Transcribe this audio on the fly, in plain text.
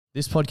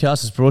This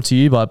podcast is brought to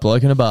you by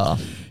Bloke in a Bar.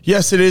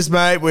 Yes, it is,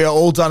 mate. We are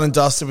all done and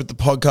dusted with the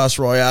podcast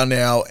Royale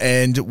now,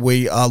 and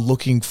we are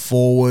looking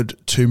forward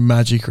to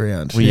Magic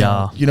Round. We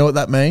are. You know what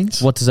that means?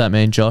 What does that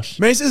mean, Josh?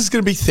 It means there's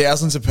going to be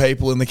thousands of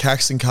people in the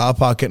Caxton car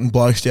park getting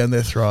blokes down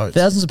their throats.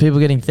 Thousands of people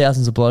getting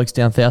thousands of blokes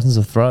down thousands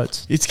of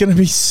throats. It's going to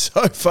be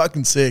so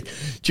fucking sick.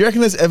 Do you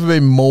reckon there's ever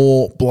been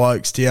more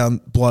blokes down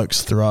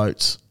blokes'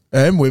 throats?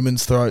 And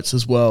women's throats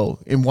as well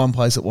in one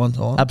place at one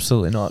time?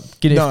 Absolutely not.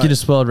 If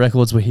Guinness World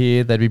Records were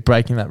here, they'd be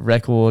breaking that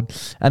record.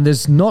 And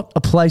there's not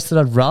a place that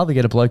I'd rather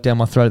get a bloke down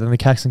my throat than the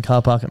Caxton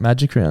car park at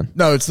Magic Round.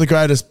 No, it's the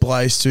greatest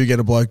place to get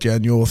a bloke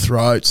down your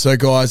throat. So,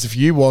 guys, if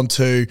you want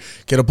to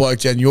get a bloke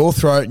down your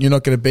throat and you're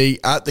not going to be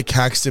at the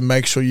Caxton,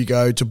 make sure you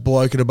go to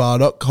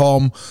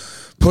blokeinabar.com,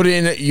 put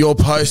in your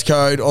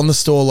postcode on the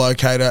store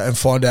locator and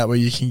find out where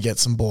you can get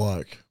some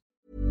bloke.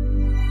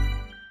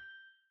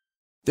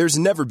 There's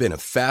never been a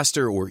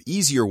faster or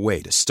easier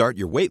way to start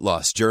your weight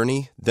loss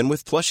journey than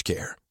with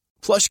PlushCare.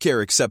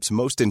 PlushCare accepts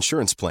most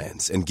insurance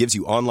plans and gives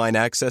you online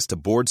access to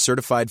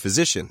board-certified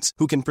physicians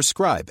who can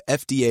prescribe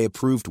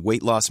FDA-approved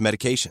weight loss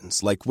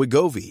medications like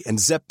Wegovy and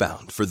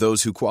Zepbound for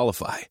those who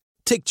qualify.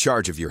 Take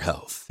charge of your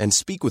health and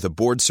speak with a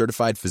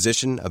board-certified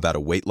physician about a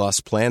weight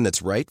loss plan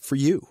that's right for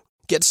you.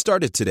 Get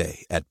started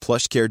today at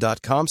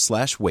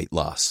plushcare.com/weight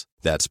loss.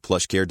 That's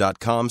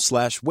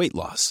plushcare.com/weight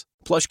loss.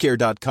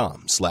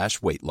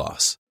 plushcare.com/weight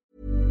loss.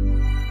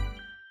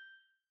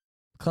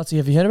 Clutzy,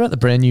 have you heard about the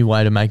brand new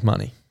way to make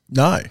money?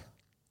 No.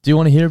 Do you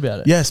want to hear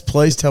about it? Yes,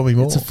 please tell me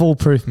more. It's a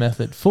foolproof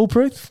method.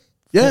 Foolproof?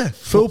 Yeah,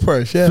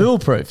 foolproof, yeah.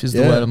 Foolproof is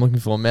the word I'm looking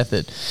for,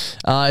 method.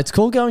 It's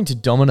called going to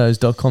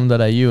dominoes.com.au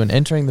and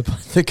entering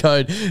the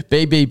code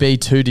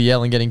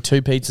BBB2DL and getting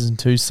 2 pizzas and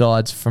 2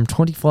 sides from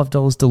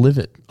 $25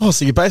 delivered. Oh,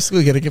 so you're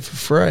basically getting it for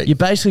free. You're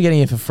basically getting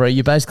it for free.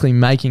 You're basically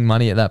making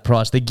money at that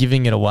price. They're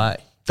giving it away.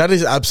 That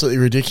is absolutely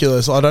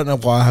ridiculous. I don't know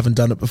why I haven't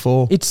done it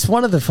before. It's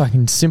one of the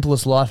fucking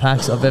simplest life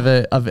hacks I've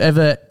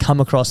ever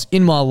come across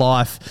in my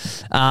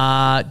life.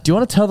 Do you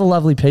want to tell the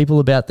lovely people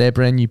about their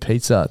brand new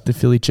pizza, the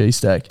Philly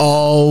cheesesteak?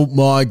 Oh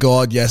my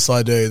God, yes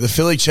I do. The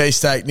Philly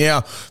cheesesteak.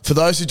 Now, for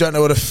those who don't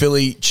know what a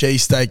Philly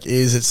cheesesteak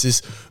is, it's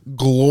this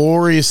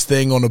glorious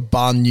thing on a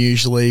bun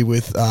usually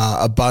with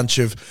a bunch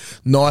of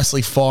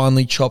nicely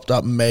finely chopped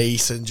up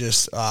meat and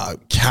just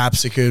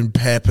capsicum,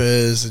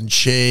 peppers and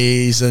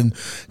cheese. And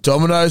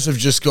Domino's have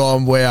just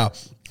gone, wow,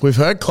 we've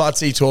heard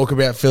Clutzy talk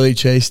about Philly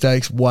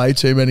cheesesteaks way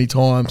too many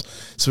times,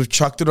 so we've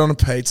chucked it on a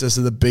pizza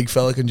so the big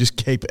fella can just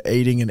keep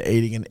eating and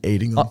eating and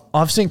eating them.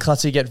 I've seen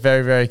Clutzy get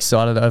very, very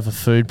excited over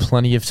food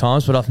plenty of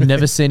times, but I've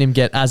never seen him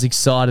get as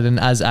excited and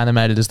as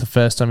animated as the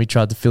first time he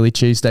tried the Philly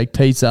cheesesteak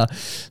pizza.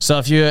 So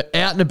if you're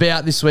out and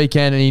about this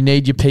weekend and you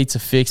need your pizza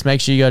fix, make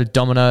sure you go to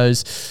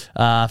Domino's,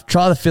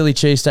 try the Philly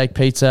cheesesteak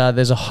pizza.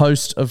 There's a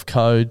host of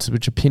codes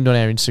which are pinned on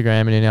our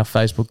Instagram and in our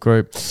Facebook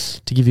group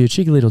to give you a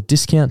cheeky little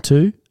discount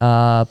too.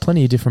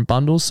 Plenty of different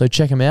bundles, so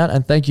check them out.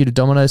 And thank you to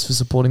Domino's for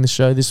supporting the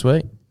show this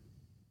week.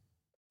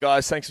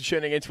 Guys, thanks for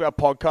tuning into our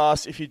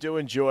podcast. If you do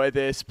enjoy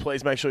this,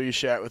 please make sure you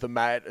share it with a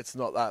mate. It's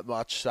not that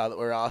much that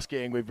we're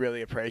asking. We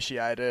really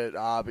appreciate it.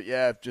 But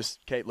yeah,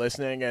 just keep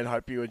listening and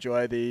hope you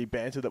enjoy the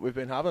banter that we've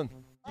been having.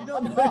 You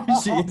don't know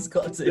who she is,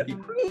 Clutzy.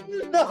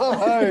 No,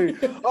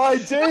 I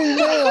do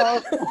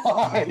now.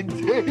 I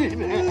do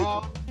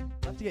now.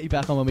 I'll have to get you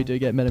back on when we do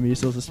get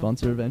Metamucil as a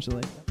sponsor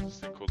eventually. This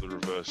thing called the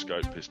reverse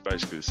goat piss,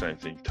 basically the same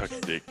thing. Tuck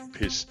your dick,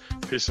 piss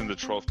in the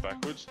trough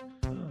backwards.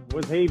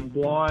 Was he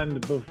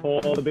blind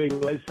before the Big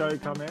Les show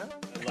come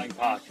out? Lang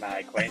Park,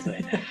 mate,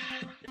 Queensland.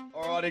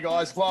 Alrighty,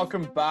 guys,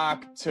 welcome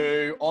back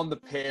to On the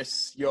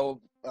Piss. I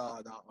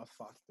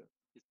fucked it.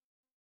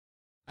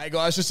 Hey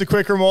guys, just a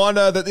quick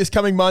reminder that this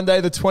coming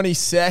Monday, the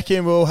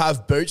 22nd, we'll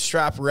have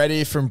Bootstrap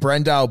ready from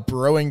Brendale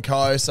Brewing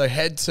Co. So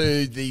head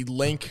to the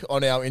link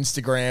on our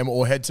Instagram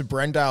or head to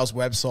Brendale's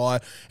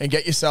website and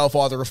get yourself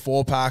either a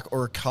 4-pack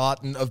or a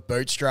carton of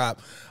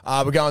Bootstrap.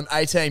 We're going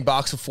 $18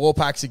 for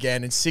 4-packs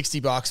again and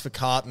 $60 for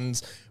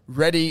cartons.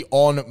 Ready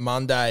on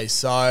Monday.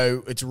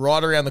 So it's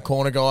right around the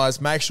corner, guys.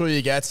 Make sure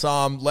you get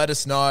some. Let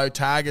us know.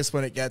 Tag us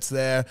when it gets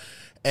there.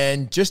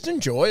 And just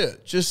enjoy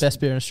it. Just Best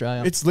beer in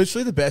Australia. It's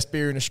literally the best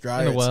beer in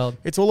Australia. In the world.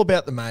 It's all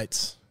about the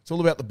mates. It's all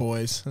about the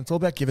boys. And it's all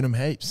about giving them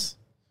heaps.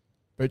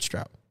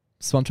 Bootstrap.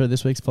 Sponsor of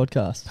this week's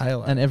podcast.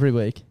 Halo. And every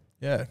week.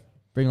 Yeah.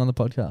 Bring on the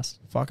podcast.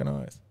 Fucking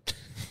oath.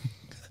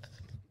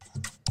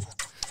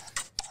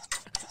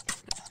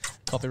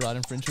 Copyright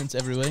infringements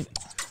every week.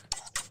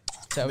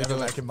 That's how we Never do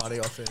it. making money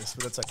off this,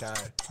 but it's okay.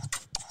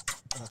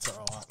 That's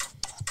all right.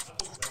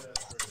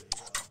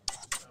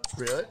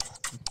 Really?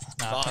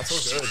 Nah. It's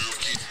all good.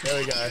 There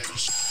we go.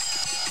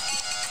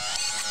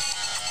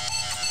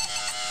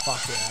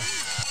 Fuck yeah.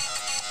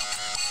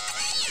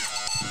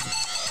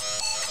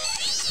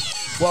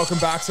 Welcome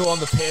back to On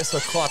the Piss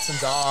with Klutz and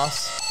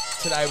Das.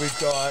 Today we've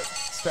got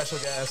special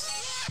guest,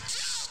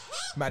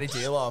 Matty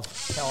Dearlove.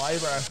 How are you,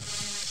 bro?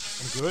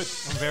 I'm good.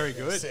 I'm very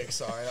good. Sick,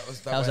 sorry.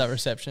 How's that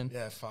reception?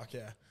 Yeah, fuck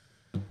yeah.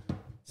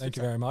 Thank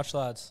you very much,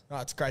 lads. Oh,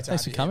 it's great to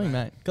Thanks for have you coming,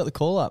 here, mate. Got the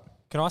call up.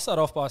 Can I start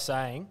off by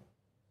saying,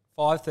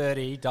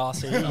 5:30,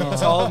 Darcy. You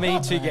told me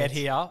to get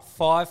here.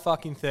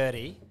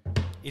 5:30.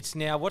 It's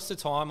now. What's the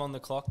time on the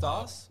clock,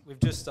 Darcy? We've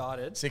just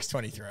started.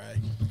 6:23.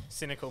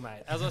 Cynical,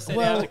 mate. As I said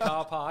out of the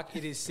car park,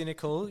 it is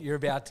cynical. You're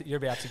about to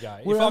go.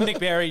 If I'm Nick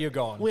Berry, you're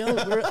gone.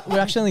 We're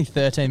actually only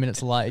 13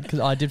 minutes late because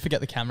I did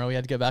forget the camera. We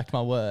had to go back to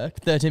my work.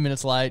 13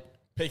 minutes late.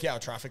 Peak hour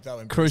traffic though.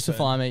 In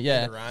Crucify Brisbane, me.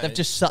 Yeah, in the rain. they've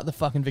just shut the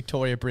fucking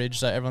Victoria Bridge,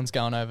 so everyone's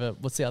going over.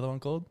 What's the other one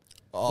called?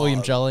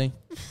 William Jolly.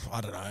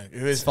 I don't know.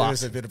 It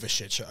was a bit of a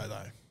shit show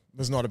though. It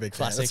was not a big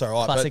fan. Classic- That's all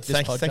right. classic But this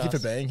thank you for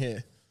podcast. being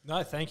here.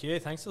 No, thank you.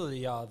 Thanks for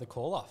the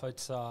call off.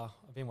 It's I've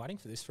been waiting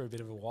for this for a bit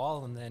of a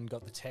while, and then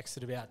got the text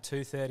at about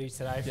 2:30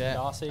 today from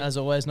Darcy. As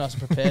always, nice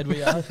and prepared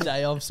we are.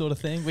 Day of sort of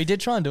thing. We did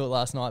try and do it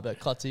last night, but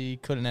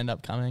Clutzy couldn't end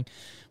up coming.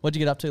 What'd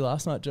you get up to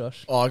last night,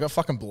 Josh? Oh, I got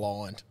fucking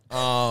blind.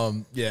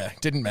 Yeah,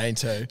 didn't mean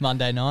to.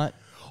 Monday night.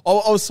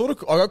 I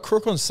got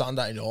crook on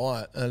Sunday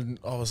night, and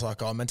I was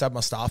like, I meant to have my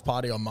staff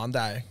party on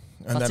Monday,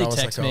 and then I Clutzy was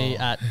texted like, me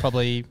at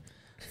probably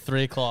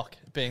 3 o'clock,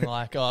 being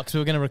like, because we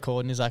were going to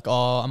record, and he's like,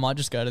 I might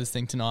just go to this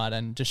thing tonight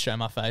and just show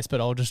my face, but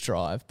I'll just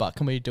drive. But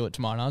can we do it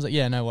tomorrow? And I was like,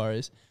 yeah, no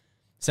worries.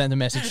 Sent a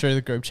message through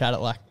the group chat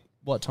at like,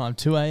 what time,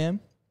 2 a.m?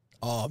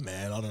 oh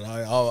man, I don't know.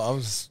 I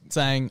was.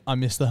 Saying, I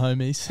miss the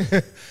homies.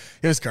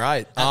 It was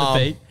great. At the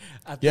beat.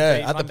 At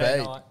the Monday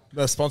beat. night.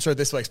 The sponsor of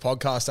this week's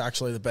podcast,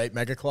 actually, the Beat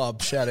Mega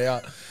Club. Shout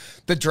out.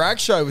 The drag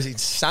show was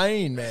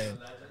insane, man.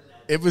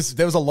 There was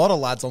a lot of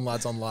lads on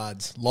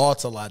lads.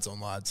 Lots of lads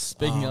on lads.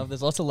 Speaking of,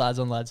 there's lots of lads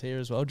on lads here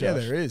as well, Josh. Yeah,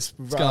 there is.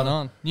 What's going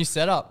on? New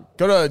setup.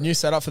 Got a new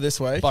setup for this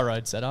week. By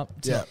road setup.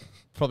 It's Yeah. not-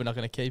 probably not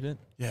going to keep it.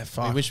 Yeah,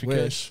 fuck. wish we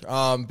could.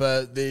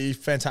 But the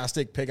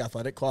fantastic Pig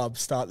Athletic Club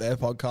start their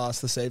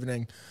podcast this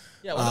evening.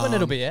 Yeah, well, when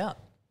it'll be out.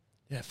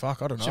 Yeah,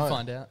 fuck, I don't know. Should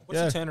find out.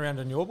 What's the turnaround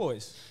on your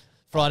boys?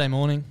 Friday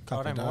morning.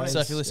 Friday of morning. days. So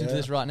if you're listening to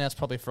Yeah. this right now, it's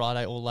probably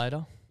Friday or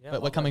later. Yeah,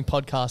 But we're lovely. coming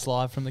podcast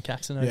live from the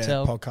Caxton Yeah,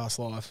 Hotel. podcast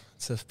live.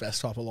 It's the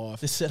best type of live.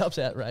 This setup's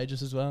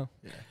outrageous as well.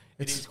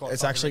 is quite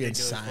It's fucking actually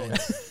ridiculous,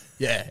 insane.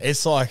 Yeah,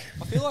 it's like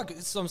I feel like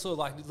it's some sort of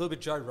like a little bit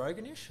Joe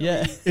Rogan-ish. Are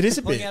Yeah. we It is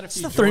a pulling bit. out a It's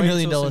few the $3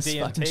 million joints or some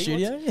fucking DMT?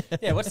 studio.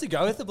 Yeah, what's the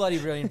go with the bloody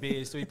brilliant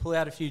beers? Do we pull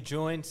out a few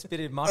joints,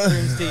 bit of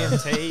mushrooms,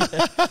 DMT?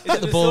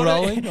 Get the ball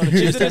rolling on a Is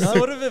Tuesday it a night?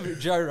 sort of a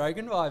Joe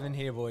Rogan vibe in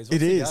here, boys?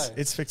 What's it the is. go?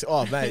 It's fixed.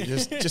 Oh, mate,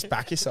 just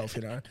back yourself,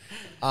 you know.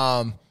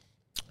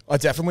 I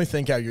definitely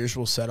think our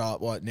usual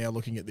setup, like now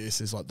looking at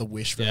this, is like the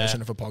Wish Yeah.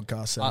 version of a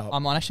podcast setup. I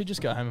might actually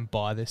just go home and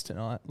buy this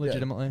tonight,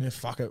 legitimately. Yeah,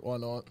 fuck it, why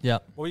not? Yeah.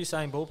 What were you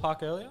saying,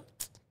 ballpark earlier?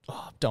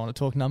 Oh, don't want to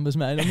talk numbers,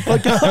 mate, on the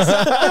podcast.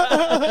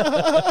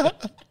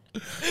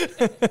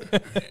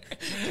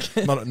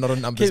 Not a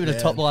numbers Keep it a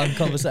man. top line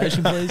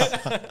conversation, please.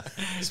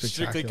 Strictly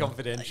Spectacular.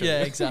 confidential.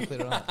 Yeah, exactly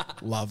right.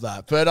 Love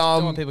that. But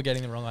Don't want people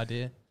getting the wrong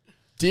idea.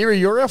 Deary,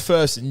 you're our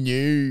first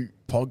new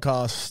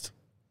podcast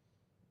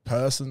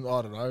person.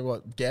 I don't know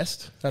what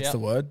guest. That's Yep. the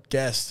word.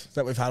 Guest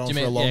that we've had on Do you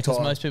for a mean, long because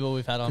time. most people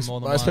we've had on 'Cause more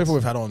than most once. people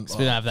we've had on. So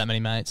we don't have that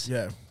many mates.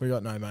 Yeah, we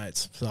got no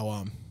mates.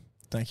 So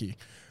thank you.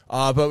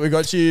 But we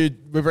got you.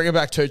 We're bringing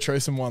back 2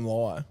 truths and 1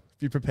 lie. Have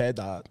you prepared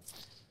that?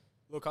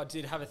 Look, I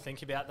did have a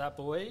think about that,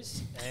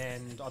 boys,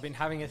 and I've been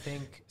having a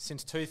think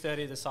since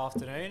 2:30 this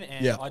afternoon,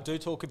 and Yeah. I do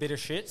talk a bit of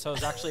shit, so it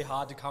was actually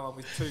hard to come up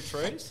with 2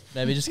 truths.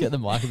 Maybe just get the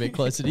mic a bit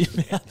closer to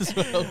your mouth as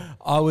well.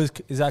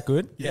 Is that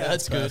good? Yeah,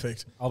 that's good.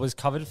 Perfect. I was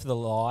covered for the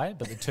lie,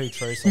 but the 2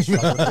 truths I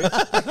struggled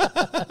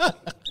with.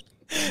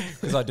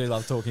 Because I do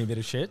love talking a bit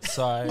of shit.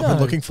 So, I'm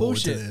looking forward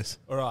bullshit. to this.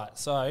 all right.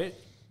 So,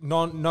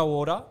 no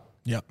order.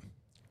 Yep.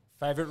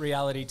 Favorite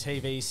reality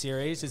TV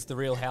series is The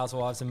Real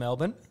Housewives of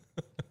Melbourne.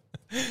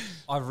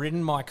 I've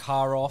ridden my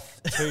car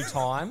off 2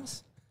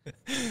 times,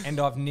 and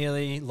I've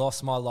nearly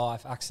lost my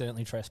life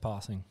accidentally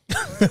trespassing.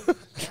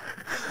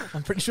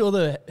 I'm pretty sure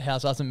the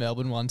Housewives in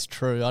Melbourne one's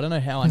true. I don't know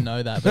how I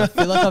know that, but I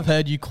feel like I've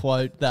heard you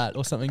quote that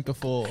or something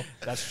before.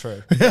 That's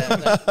true.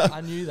 Yeah,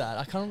 I knew that.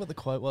 I can't remember what the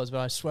quote was, but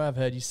I swear I've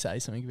heard you say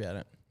something about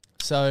it.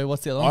 So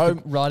what's the other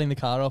one? Riding the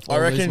car off? I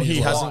or reckon losing he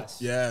his life? hasn't.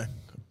 Twice. Yeah.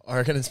 I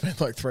reckon it's been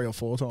like 3 or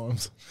 4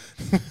 times.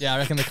 Yeah, I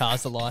reckon the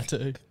car's the lie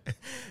too.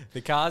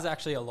 The car's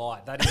actually a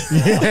lie. That is a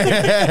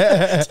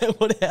lie. So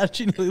what? How did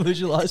you nearly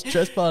lose your life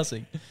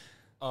trespassing?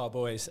 Oh,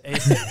 boys.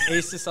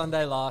 Easter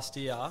Sunday last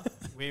year,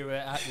 we were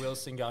at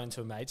Wilson going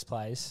to a mate's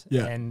place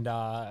Yeah. and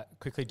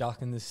quickly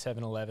duck in the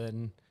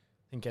 7-Eleven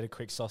and get a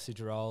quick sausage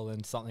roll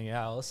and something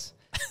else.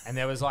 And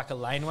there was like a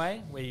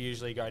laneway where you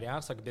usually go down.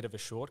 It's like a bit of a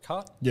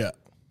shortcut. Yeah.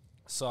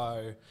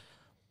 So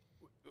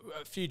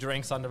a few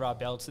drinks under our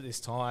belts at this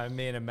time,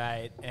 me and a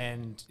mate,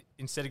 and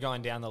instead of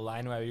going down the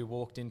laneway, we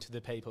walked into the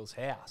people's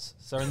house.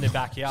 So in the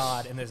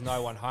backyard, and there's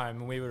no one home,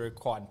 and we were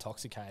quite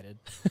intoxicated.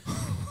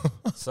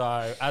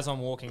 So as I'm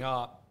walking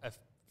up, a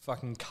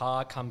fucking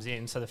car comes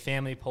in, so the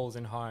family pulls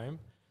in home,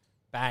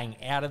 bang,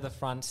 out of the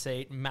front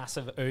seat,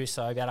 massive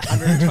Uso, about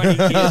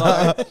 120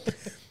 kilo,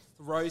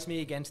 throws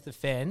me against the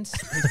fence,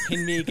 he's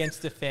pinned me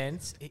against the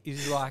fence,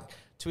 he's like,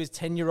 to his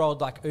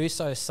 10-year-old like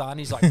Uso son,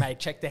 he's like, mate,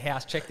 check the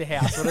house,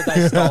 what have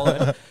they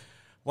stolen?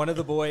 one of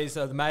the boys,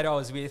 the mate I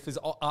was with, was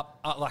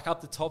up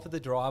the top of the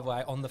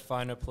driveway on the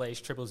phone to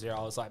police 000.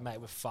 I was like, mate,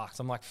 we're fucked.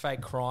 I'm like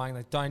fake crying.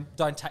 Like, don't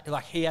take.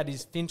 Like, he had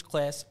his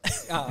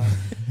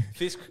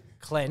fist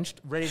clenched,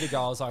 ready to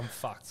go. I was like, I'm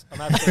fucked.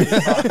 I'm absolutely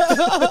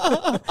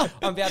fucked.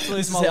 I'm about to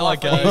lose my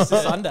life on Easter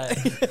Sunday.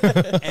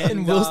 And,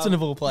 In Wilston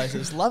of all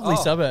places, lovely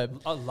suburb.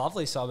 A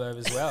lovely suburb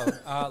as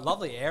well.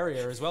 Lovely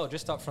area as well,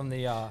 just up from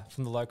the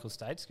local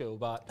state school.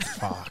 But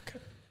Fuck.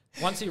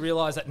 once he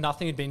realised that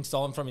nothing had been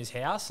stolen from his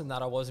house and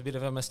that I was a bit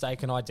of a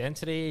mistaken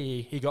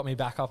identity, he got me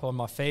back up on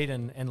my feet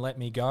and let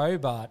me go.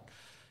 But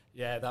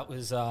yeah, that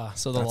was Saw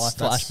the light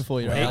flash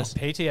before your eyes.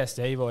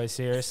 PTSD, boys.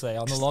 Seriously,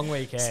 on the long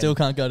weekend. Still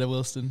can't go to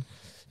Wilston.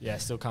 Yeah,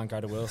 still can't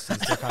go to Wilson.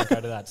 Still can't go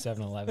to that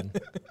 7-Eleven.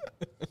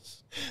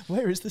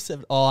 Where is the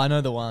 7? Oh, I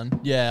know the one.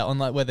 Yeah, on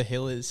like where the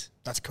hill is.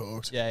 That's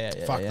cooked. Yeah.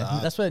 Fuck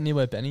that. That's near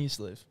where Benny used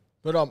to live.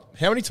 But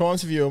how many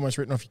times have you almost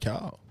written off your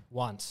car?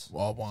 Once.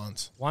 Well,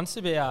 once. Once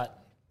about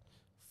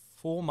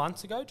 4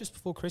 months ago, just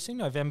before christening,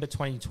 November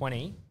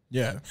 2020.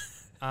 Yeah.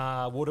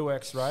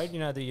 Waterworks Road, you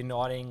know, the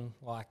Uniting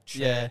like church.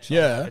 Yeah. I don't know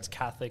Yeah. if it's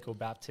Catholic or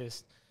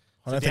Baptist.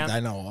 I don't think they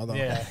know either.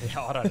 Yeah,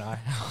 I don't know.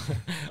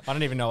 I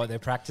don't even know what they're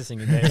practicing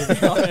in there, to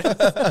be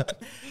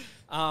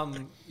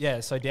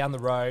honest. So down the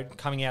road,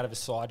 coming out of a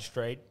side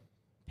street,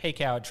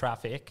 peak hour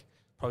traffic,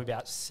 probably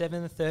about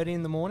 7:30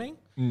 in the morning.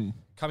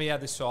 Coming out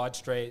of the side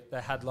street,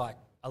 they had like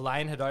a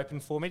lane had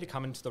opened for me to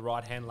come into the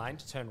right-hand lane,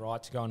 to turn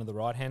right to go into the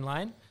right-hand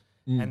lane.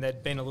 And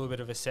there'd been a little bit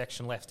of a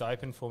section left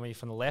open for me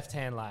from the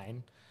left-hand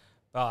lane.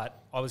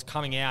 But I was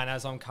coming out, and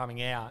as I'm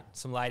coming out,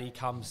 some lady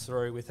comes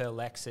through with her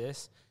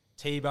Lexus,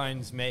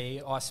 T-bones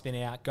me, I spin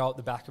out, go up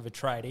the back of a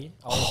tradie.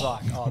 I was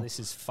like, oh, this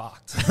is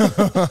fucked.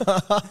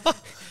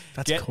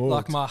 That's cool.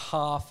 Like my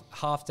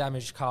half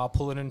damaged car,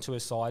 pull it into a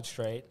side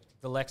street.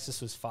 The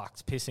Lexus was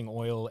fucked, pissing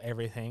oil,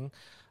 everything.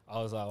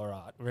 I was like, all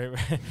right,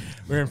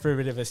 we're in for a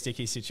bit of a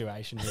sticky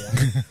situation here.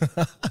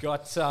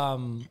 Got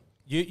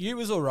you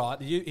was all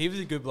right. He was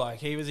a good bloke.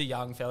 He was a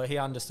young fella. He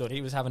understood. He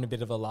was having a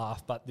bit of a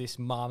laugh, but this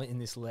mum in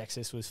this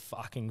Lexus was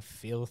fucking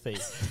filthy.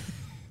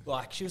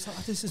 Like, she was like,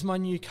 oh, this is my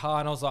new car.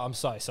 And I was like, I'm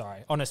so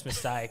sorry. Honest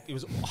mistake. It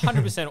was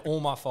 100%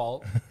 all my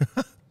fault.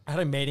 I had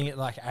a meeting at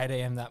like 8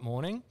 a.m. that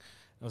morning.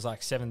 It was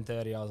like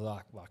 7:30. I was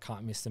like, well, I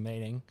can't miss the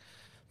meeting.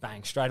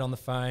 Bang, straight on the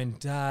phone.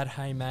 Dad,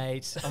 hey,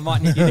 mate, I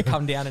might need you to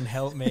come down and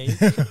help me.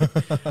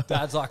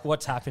 Dad's like,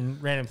 what's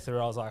happened? Ran him through.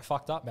 I was like,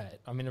 fucked up, mate.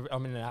 I'm in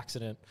an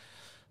accident.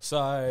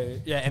 So,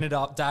 yeah, ended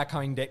up, Dad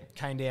came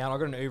down. I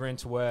got an Uber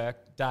into work.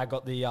 Dad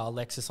got the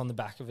Lexus on the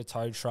back of a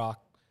tow truck.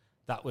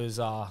 That was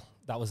the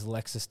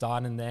Lexus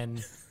done, and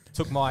then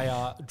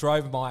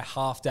drove my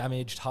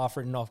half-damaged,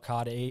 half-written off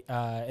car to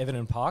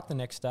Everton Park the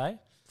next day.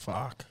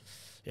 Fuck.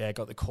 Yeah,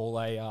 got the call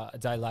a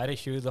day later.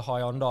 Hugh the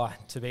Hyundai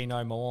to be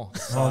no more.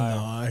 So, Oh,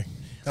 no.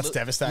 That's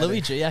devastating. Louis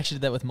G actually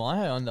did that with my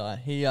Hyundai.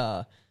 He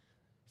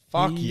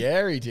Fuck He-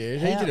 yeah, he did.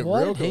 He did it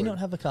why real did he good. not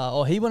have a car?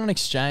 Oh, he went on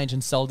exchange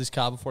and sold his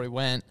car before he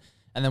went.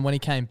 And then when he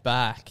came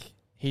back,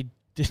 he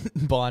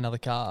didn't buy another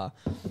car.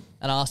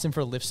 And I asked him for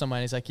a lift somewhere,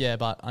 and he's like, yeah,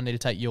 but I need to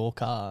take your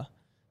car.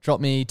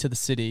 Dropped me to the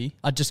city.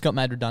 I just got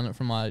made redundant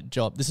from my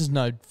job. This is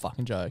no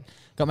fucking joke.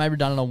 Got made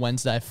redundant on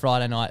Wednesday.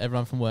 Friday night,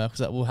 everyone from work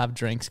was like, we'll have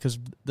drinks because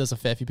there's a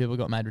fair few people who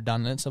got made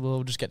redundant. So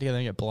we'll just get together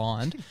and get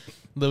blind.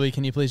 Louis,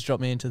 can you please drop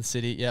me into the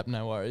city? Yep,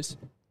 no worries.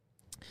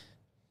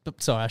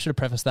 But sorry, I should have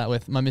prefaced that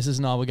with my missus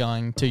and I were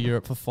going to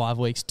Europe for 5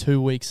 weeks,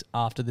 2 weeks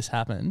after this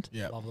happened.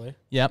 Yeah. lovely.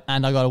 Yep,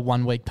 and I got a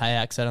 1 week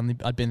payout because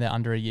I'd been there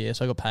under a year,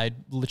 so I got paid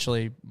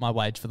literally my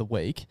wage for the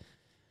week.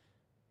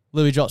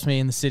 Louis drops me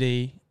in the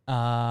city,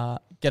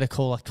 get a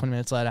call like 20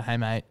 minutes later, hey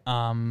mate,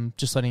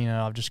 just letting you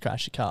know I've just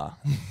crashed your car.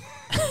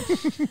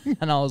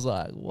 And I was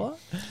like, what?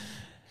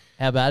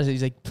 How bad is it?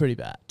 He's like, pretty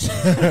bad.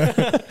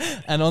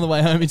 And on the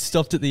way home, he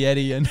stopped at the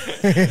Eddie and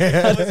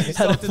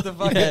had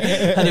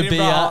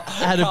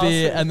a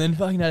beer, and then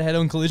fucking had a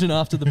head-on collision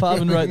after the pub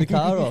and wrote the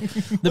car off.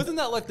 Wasn't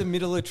that like the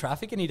middle of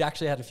traffic and he'd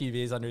actually had a few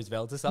beers under his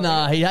belt or something?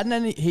 Nah, he hadn't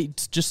any. He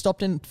just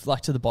stopped in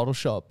like to the bottle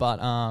shop,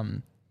 but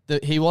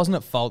he wasn't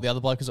at fault. The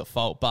other bloke was at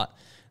fault. But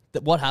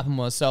what happened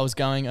was, so I was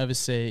going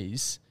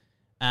overseas,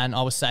 and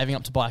I was saving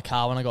up to buy a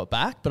car when I got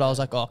back. But I was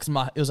like, oh,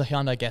 because it was a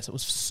Hyundai Guess. It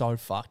was so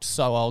fucked,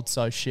 so old,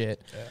 so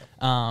shit.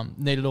 Yeah.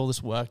 Needed all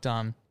this work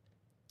done,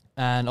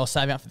 and I was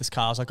saving up for this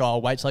car. I was like, oh,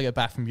 I'll wait till I get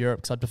back from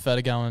Europe because I'd prefer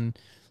to go and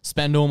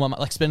spend all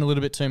my spend a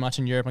little bit too much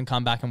in Europe and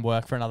come back and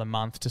work for another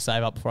month to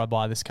save up before I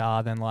buy this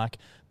car. Then like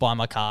buy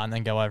my car and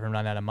then go over and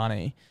run out of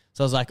money.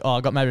 So I was like, oh,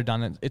 I got made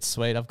redundant. It's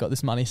sweet. I've got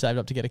this money saved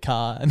up to get a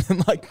car. And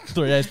then like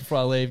 3 days before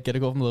I leave, get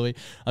a call from Louis.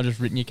 I've just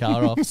written your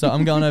car off. So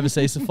I'm going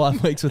overseas for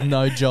 5 weeks with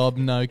no job,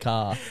 no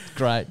car.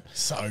 Great.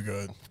 So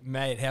good.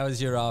 Mate, how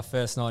was your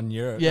first night in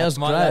Europe? Yeah, it was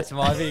great. That's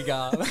my big.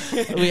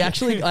 I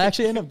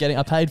actually ended up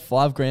I paid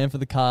 $5,000 for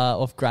the car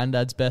off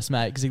Granddad's best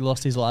mate because he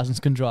lost his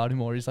license, couldn't drive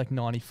anymore. He's like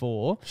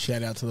 94.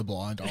 Shout out to the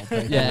blind old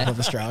people Yeah. of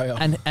Australia.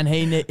 And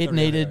it real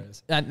needed,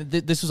 heroes. and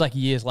this was like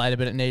years later,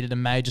 but it needed a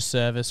major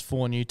service,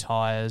 4 new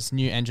tyres,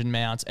 new engine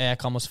mounts,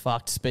 aircon was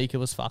fucked, speaker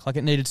was fucked. Like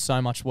it needed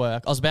so much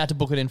work. I was about to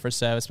book it in for a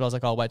service, but I was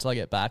like, I'll wait till I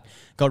get back.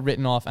 Got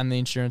written off and the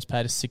insurance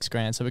paid us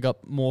 $6,000. So we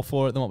got more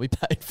for it than what we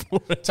paid for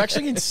it. It's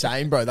actually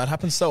insane, bro. That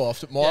happens so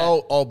often. My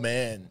old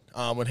man,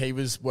 when he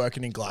was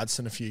working in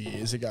Gladstone a few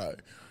years ago,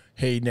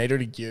 he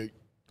needed a ute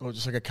or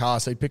just like a car.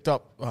 So he picked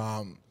up,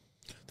 I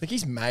think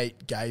his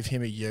mate gave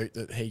him a ute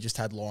that he just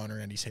had lying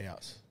around his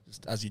house,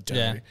 just as you do.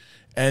 Yeah.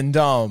 And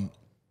I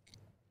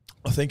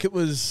think it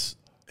was,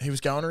 he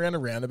was going around a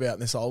roundabout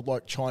and this old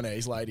like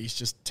Chinese lady's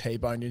just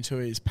T-boned into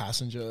his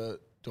passenger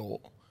door.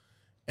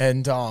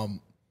 And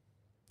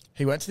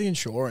he went to the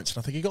insurance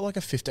and I think he got like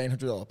a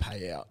 $1,500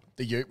 payout.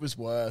 The ute was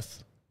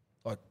worth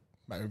like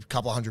maybe a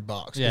couple of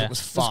 $100. Yeah, It was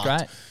it was fucked.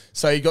 great.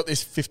 So he got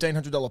this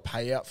 $1,500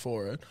 payout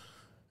for it.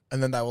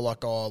 And then they were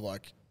like, oh,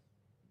 like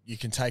you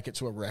can take it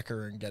to a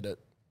wrecker and get it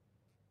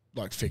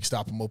like fixed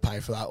up and we'll pay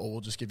for that, or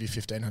we'll just give you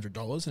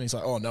 $1,500. And he's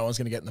like, oh, no one's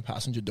going to get in the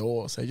passenger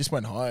door. So he just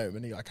went home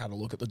and he like had a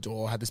look at the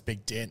door, had this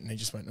big dent, and he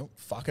just went, oh,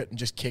 fuck it, and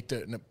just kicked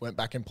it and it went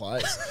back in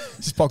place.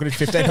 Just pocketed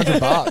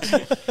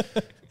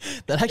 $1,500.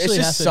 That actually It's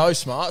just happened.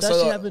 so smart. That So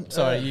actually like, happened.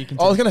 Sorry, you can.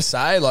 I was going to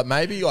say, like,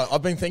 maybe like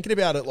I've been thinking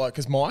about it, like,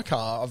 because my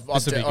car,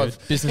 This would be good.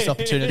 Business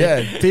opportunity.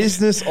 yeah,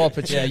 business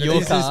opportunity. Yeah,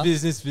 your car.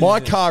 My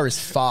car is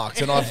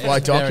fucked, and I've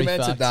like Very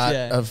documented fucked, that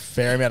yeah. a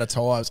fair amount of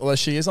times. Although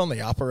she is on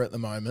the upper at the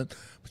moment,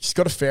 but she's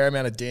got a fair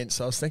amount of dents.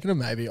 So I was thinking of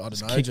maybe, I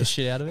don't know, kick the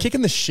shit out of it?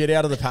 kicking the shit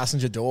out of the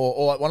passenger door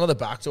or like one of the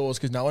back doors,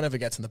 because no one ever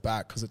gets in the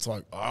back because it's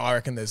like, oh, I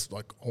reckon there's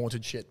like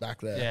haunted shit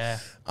back there. Yeah.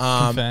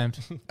 Um, Confirmed.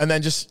 and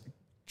then just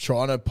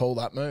trying to pull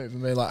that move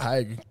and be like,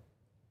 hey,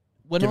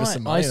 When give us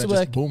some money I used to and it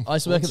work, just boom, I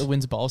used to work at once. the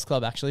Windsor Bowls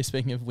Club. Actually,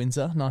 speaking of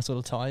Windsor, nice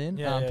little tie-in.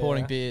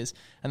 Pouring beers,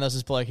 and there was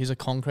this bloke. He's a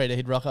concreter.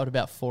 He'd rock up at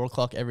about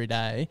 4:00 every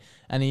day,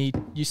 and he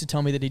used to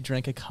tell me that he'd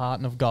drink a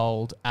carton of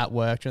gold at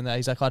work during that.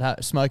 He's like, I'd have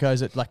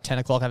smokos at like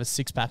 10:00, have a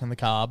 6-pack in the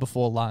car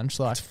before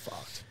lunch. Like,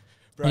 fucked.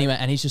 anyway,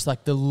 and he's just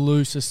like the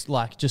loosest,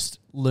 like just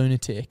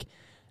lunatic.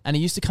 And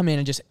he used to come in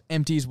and just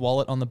empty his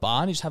wallet on the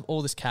bar, and he'd just have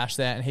all this cash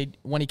there. And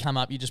when he come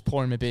up, you just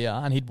pour him a beer,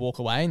 and he'd walk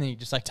away, and then he'd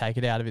just like take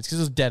it out of it because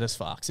it was dead as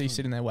fuck. So he's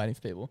sitting there waiting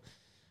for people.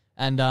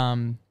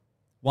 And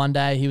one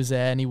day he was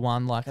there and he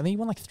won like, I think he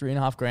won like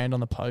 $3,500 on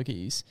the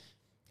pokies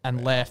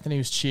and left, and he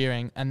was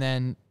cheering. And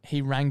then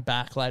he rang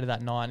back later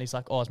that night and he's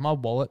like, oh, is my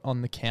wallet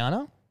on the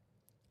counter?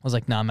 I was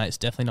like, nah, mate, it's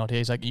definitely not here.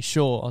 He's like, you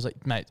sure? I was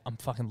like, mate, I'm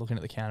fucking looking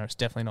at the counter. It's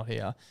definitely not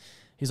here.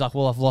 He's like,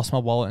 well, I've lost my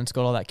wallet and it's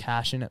got all that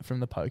cash in it from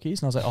the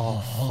pokies. And I was like,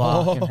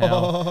 oh, fucking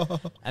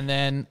hell. And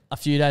then a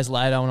few days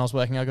later when I was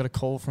working, I got a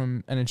call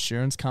from an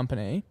insurance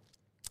company.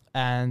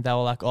 And they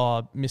were like,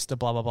 oh, Mr.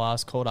 Blah, blah, blah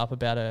has called up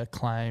about a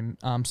claim.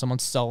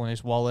 Someone's stolen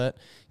his wallet.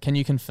 Can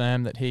you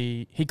confirm that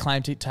he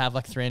claimed to have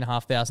like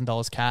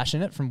 $3,500 cash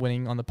in it from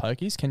winning on the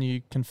pokies? Can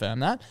you confirm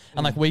that?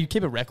 And like, we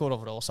keep a record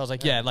of it all. So I was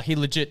like, yeah, like he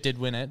legit did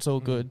win it. It's all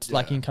good.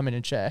 Like you can come in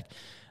and check.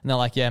 And they're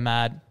like, yeah,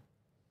 mad.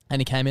 And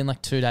he came in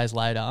like 2 days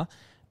later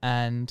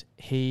and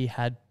he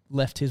had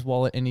left his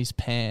wallet in his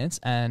pants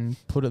and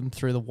put it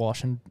through the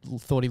wash and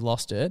thought he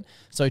lost it.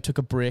 So he took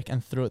a brick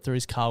and threw it through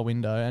his car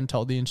window and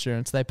told the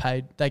insurance. They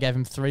gave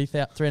him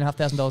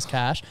 $3,500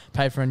 cash,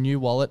 paid for a new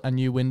wallet, a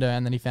new window,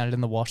 and then he found it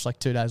in the wash like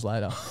 2 days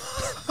later.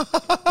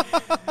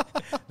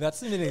 That's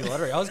the mini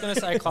lottery. I was going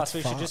to say, class,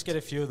 we should just get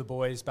a few of the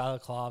boys,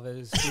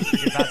 balaclavas,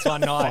 that's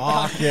one night.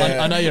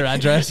 I know your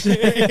address.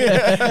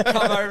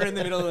 Come over in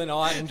the middle of the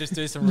night and just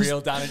do some real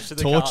damage to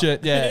the car. Torch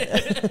it,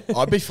 yeah.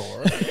 I'd be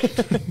for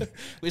it.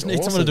 We just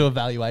need someone to do a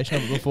valuation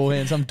of it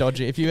beforehand. Some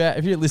dodgy. If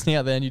you're listening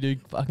out there and you do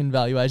fucking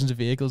valuations of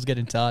vehicles, get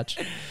in touch.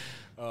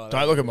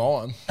 Don't look at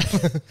mine.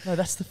 No,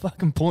 that's the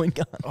fucking point,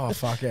 gun. Oh,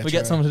 fuck yeah. We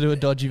get someone to do a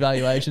dodgy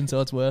valuation so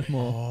it's worth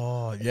more.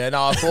 Oh, yeah,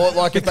 no, I thought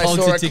like if they Cogs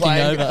saw are a ticking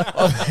claim. over.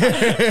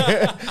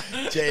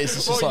 Jeez, it's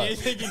just What were like. you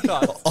thinking,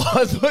 class?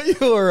 I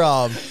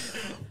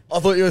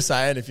thought you were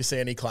saying if you see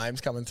any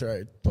claims coming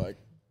through, like,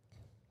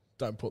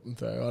 don't put them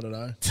through. I don't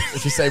know.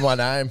 If you see my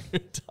name,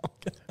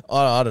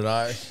 I don't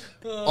know.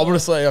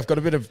 Honestly, I've got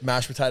a bit of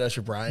mashed potatoes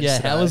for brains. Yeah,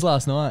 today. how was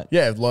last night?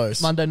 Yeah,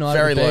 loose. Monday night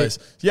Very at the beat. loose.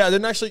 Yeah, I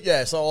didn't actually.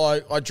 Yeah, so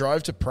I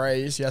drove to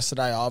Prees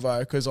yesterday, Arvo,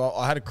 because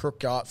I had a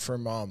crook gut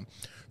from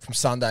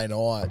Sunday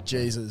night.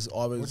 Jesus,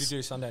 I was. What did you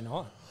do Sunday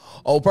night?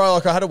 Oh, bro,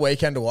 like I had a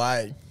weekend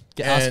away.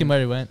 Ask him and where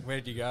he went. Where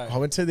did you go? I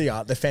went to the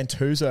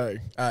Fantuzzo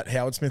at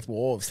Howard Smith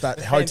Wharves. That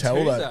hotel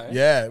though. Fantuzzo?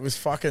 Yeah, it was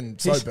fucking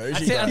so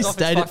bougie. That bro. sounds off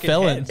stayed his at fucking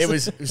Felons. head. It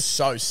was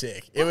so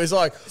sick. It was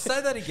like, Say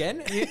that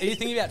again. Are you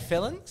thinking about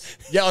felons?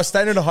 yeah, I was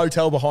staying in a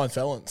hotel behind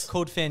Felons.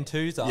 Called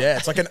Fantuzzo. Yeah,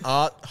 it's like an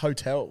art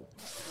hotel.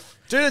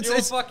 Dude, You're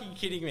it's fucking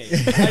kidding me.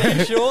 Are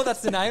you sure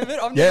that's the name of it?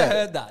 I've never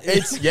heard that.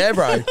 It's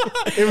bro.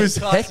 It was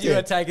Class, you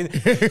are hectic. taking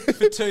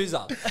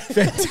Fantuzzo.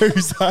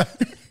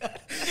 Fantuzzo.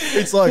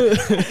 It's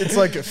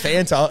like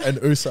Fanta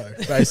and Uso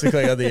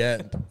basically at the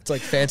end. It's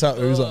like Fanta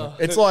Uso.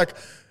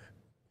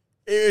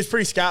 It was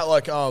pretty scat.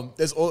 Like,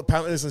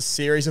 apparently there's a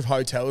series of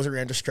hotels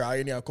around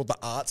Australia now called the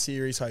Art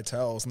Series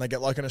Hotels, and they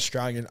get like an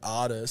Australian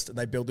artist, and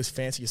they build this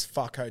fancy as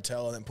fuck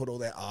hotel, and then put all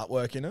their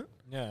artwork in it.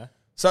 Yeah.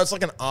 So it's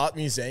like an art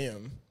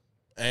museum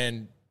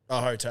and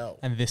a hotel.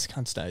 And this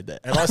cunt stayed there.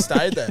 And I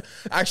stayed there.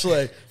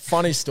 Actually,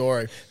 funny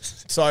story.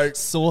 So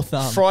Sore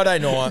thumb. Friday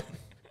night,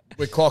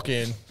 we clock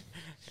in,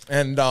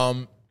 and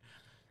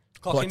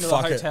Clock into the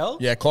hotel?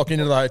 Yeah, clock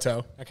into the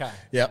hotel. Okay.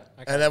 Yep.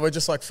 Okay. And then we're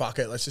just like, fuck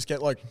it, let's just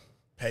get like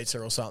pizza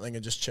or something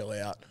and just chill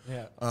out.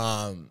 Yeah.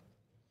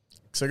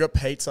 So I got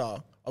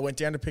pizza. I went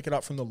down to pick it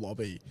up from the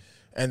lobby,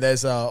 and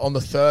there's on the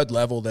third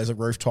level there's a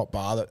rooftop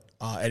bar that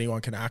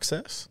anyone can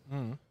access.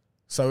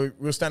 So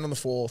we were standing on the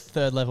fourth.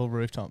 Third level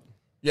rooftop.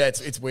 Yeah,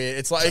 it's weird.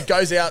 It's like it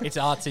goes out. It's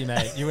artsy,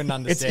 mate. You wouldn't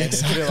understand.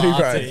 It's It's real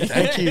exactly, bro. artsy.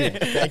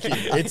 Thank you.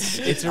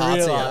 It's Real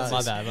artsy. art.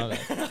 My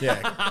bad.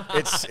 Yeah,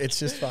 it's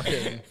just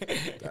fucking.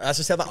 That's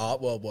just how the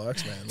art world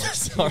works, man.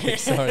 Like,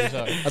 Sorry.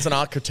 as an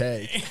art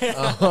critique,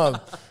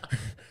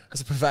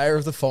 as a purveyor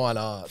of the fine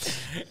arts.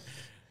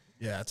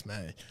 Yeah, that's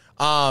me.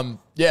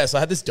 Yeah, so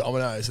I had this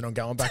Domino's, and I'm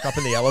going back up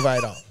in the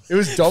elevator. It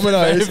was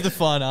Domino's. Of the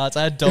fine arts.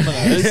 I had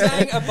Domino's. You're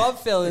saying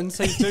above Felons,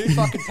 so you do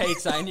fucking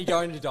pizza and you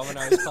go into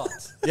Domino's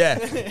pots. Yeah,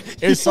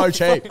 it was so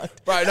cheap,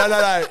 bro.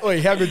 No.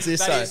 Oi, how good's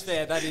this? That is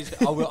fair. That is.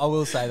 I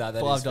will say that.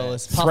 That is fair.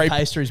 $5. Puff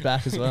pastries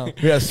back as well.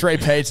 We had 3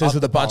 pizzas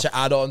with a bunch of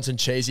add-ons and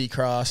cheesy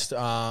crust.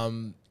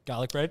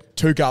 Garlic bread.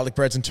 2 garlic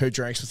breads and 2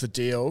 drinks was the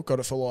deal. Got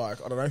it for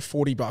like, I don't know,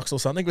 $40 or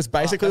something. It was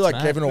basically that's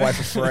like mad. given away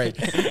for free.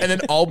 And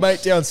then old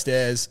mate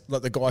downstairs,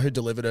 like the guy who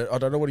delivered it, I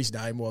don't know what his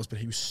name was, but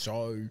he was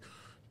so,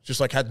 just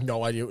like had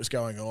no idea what was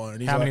going on.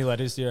 And he's How like, many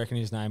letters do you reckon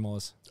his name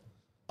was?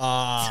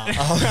 I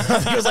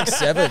think it was like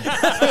 7.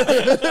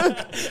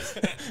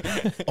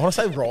 I want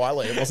to say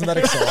Riley. It wasn't that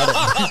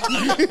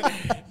exciting.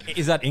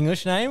 Is that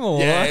English name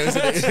or? Yeah, it was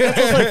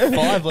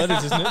 5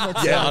 letters, isn't it?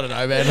 That's yeah, I don't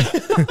know, man.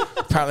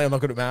 Apparently, I'm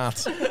not good at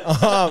maths.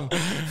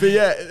 But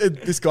yeah,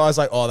 this guy's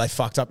like, "Oh, they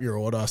fucked up your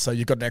order, so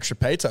you got an extra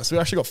pizza." So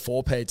we actually got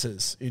 4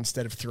 pizzas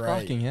instead of 3.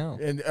 Fucking hell.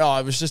 And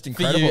it was just For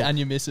incredible. you and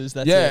your missus,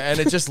 that's yeah, it.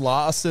 and it just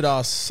lasted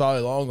us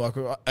so long. Like,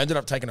 I ended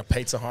up taking a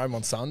pizza home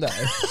on Sunday.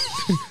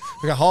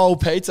 Like a whole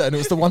pizza, and it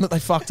was the one that they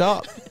fucked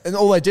up. And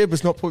all they did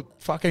was not put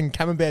fucking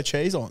camembert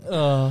cheese on.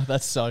 Oh,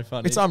 that's so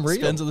funny. It's unreal.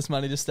 Spends all this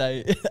money to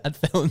stay at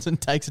Felons and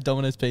takes a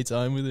Domino's pizza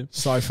home with him.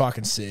 So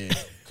fucking sick.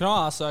 Can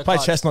I ask? So, Play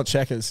Clutch, chestnut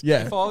checkers.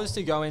 Yeah. If I was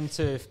to go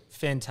into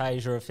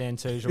Fantasia or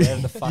Fantasia,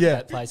 whatever the fuck Yeah.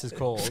 that place is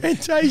called,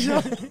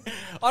 Fantasia.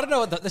 I don't know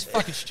what this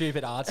fucking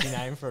stupid artsy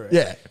name for it.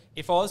 Yeah.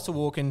 If I was to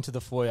walk into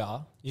the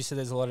foyer, you said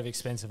there's a lot of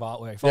expensive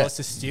artwork. If Yeah. I was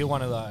to steal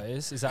one of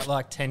those, is that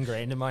like 10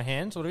 grand in my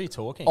hands? What are we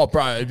talking? Oh,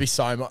 bro, it'd be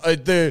so much.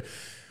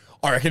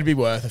 I reckon it'd be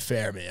worth a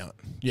fair amount.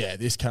 Yeah,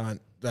 this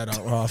can't.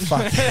 Oh,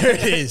 fuck. There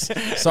it is.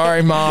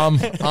 Sorry, Mum.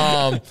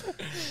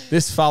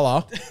 This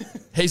fella,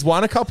 he's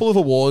won a couple of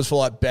awards for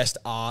like best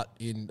art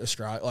in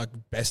Australia, like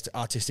best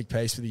artistic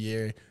piece for the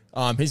year.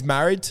 He's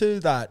married to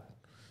that,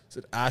 is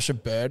it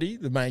Asha Birdie,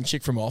 the main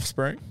chick from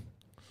Offspring?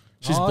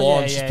 She's Oh,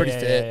 blonde. yeah, She's yeah, pretty yeah,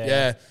 fit. yeah,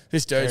 Yeah, yeah.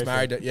 this dude's Very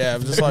married. fit. Yeah,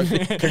 I'm just like,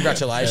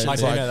 congratulations. I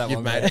do like, know that you've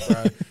one, made mate.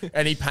 it, bro.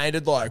 And he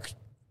painted like,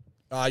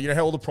 you know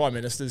how all the prime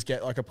ministers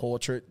get like a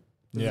portrait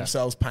of Yeah.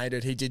 themselves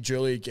painted. He did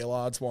Julia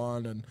Gillard's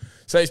one, and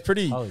so he's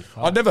pretty. Holy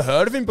fuck. I'd never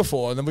heard of him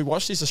before, and then we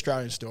watched this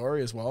Australian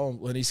Story as well,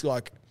 and he's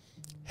like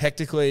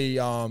hectically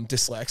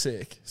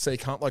dyslexic, so he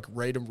can't like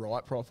read and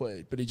write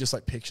properly, but he just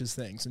like pictures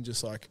things and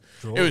just like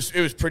it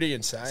was pretty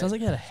insane. Sounds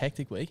like you had a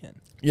hectic weekend.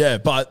 Yeah,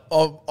 but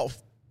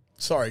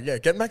sorry, yeah,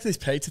 getting back to this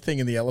pizza thing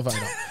in the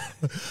elevator.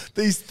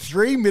 These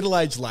 3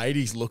 middle-aged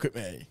ladies look at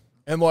me,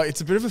 and like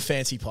it's a bit of a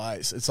fancy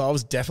place. So I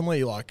was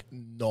definitely like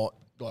not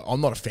like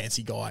I'm not a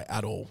fancy guy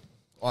at all.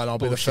 And I'll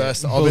be the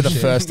first. I'll be the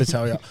first to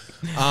tell you.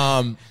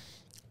 And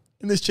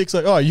this chick's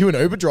like, "Oh, are you an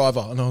Uber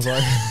driver?" And I was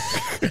like,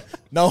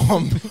 "No,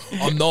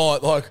 I'm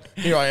not. Like,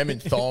 here I am in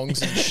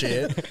thongs and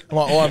shit." I'm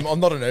like, "Oh, I'm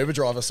not an Uber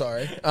driver.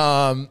 Sorry."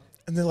 And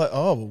they're like,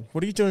 "Oh,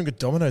 what are you doing at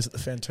Domino's at the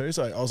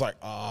Fantuso?" I was like,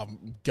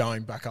 "I'm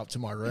going back up to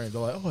my room."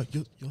 They're like, "Oh,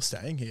 you're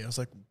staying here?" I was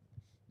like,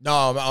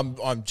 "No,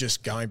 I'm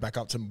just going back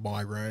up to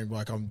my room.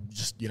 Like, I'm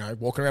just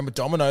walking around with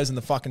Domino's in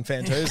the fucking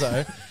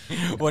Fantuso."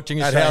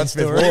 Watching At Australian Howard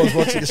Smith Story. Wars,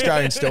 watching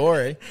Australian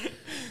Story.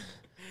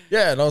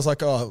 Yeah, and I was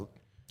like, oh.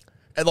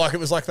 And like, it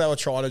was like they were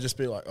trying to just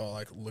be like, oh,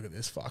 like, look at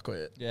this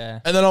fuckwit.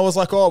 Yeah. And then I was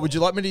like, oh, would you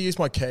like me to use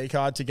my key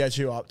card to get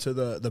you up to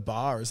the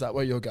bar? Is that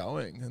where you're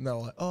going? And they were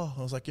like, oh.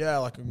 I was like, yeah,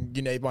 like,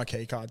 you need my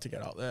key card to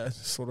get up there.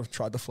 Just sort of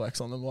tried to flex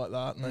on them like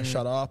that. And they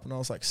shut up. And I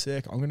was like,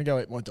 sick. I'm going to go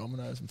eat my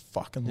Domino's and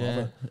fucking love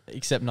Yeah. it.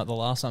 Except not the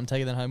last time.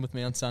 Taking that home with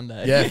me on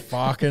Sunday. Yeah,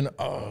 fucking,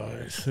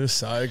 it was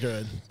so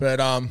good. But,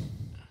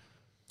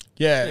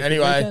 yeah, good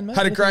anyway, weekend, mate.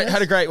 had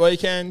Anything a great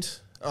weekend.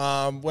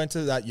 Went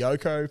to that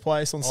Yoko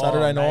place on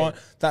Saturday mate. night.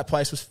 That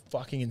place was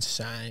fucking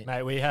insane.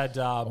 Mate, we had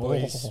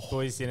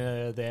boys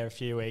dinner there a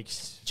few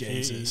weeks.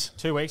 Jesus.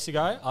 2 weeks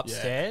ago,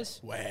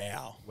 upstairs.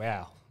 Wow.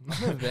 Wow.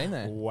 I've never been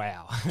there.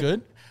 Wow.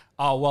 Good.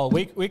 Oh, well,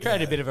 we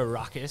created a bit of a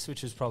ruckus,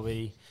 which was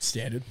probably,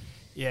 Standard.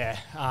 yeah,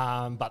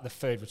 but the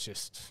food was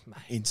just, mate,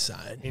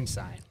 Insane.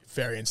 insane.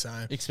 Very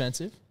insane.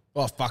 Expensive.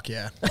 Oh, fuck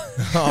yeah.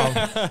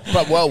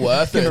 But well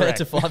worth it. Compared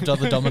to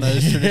 $5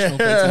 Domino's traditional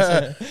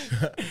pizzas.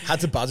 Yeah. Had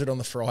to budget on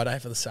the Friday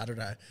for the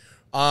Saturday.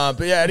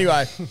 But yeah,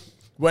 anyway,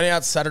 went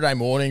out Saturday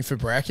morning for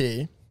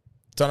brekkie.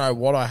 Don't know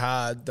what I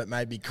had that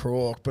made me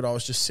crook, but I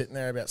was just sitting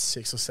there about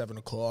 6 or 7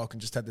 o'clock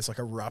and just had this like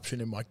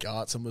eruption in my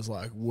guts and was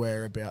like,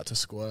 we're about to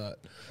squirt.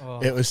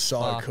 It was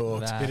so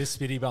cooked. Bit of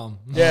spitty bum.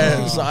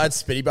 Yeah, so I had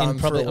spitty bum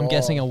for a while. I'm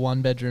guessing a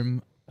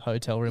 1-bedroom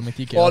hotel room with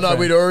your Oh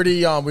girlfriend.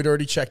 no, we'd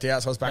already checked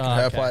out, so I was back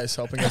at her place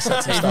helping her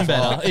set some Even stuff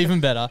better, up. even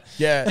better.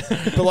 Yeah,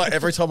 but like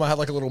every time I had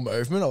like a little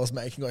movement, I was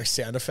making like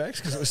sound effects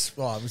because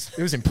it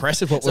was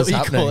impressive what So was you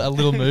happening. call it a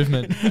little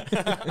movement.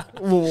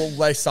 Well,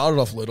 they started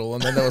off little,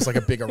 and then there was like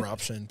a big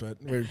eruption. But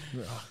I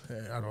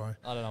don't know.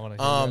 I don't know what I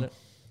about it.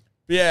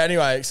 But yeah,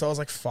 anyway, so I was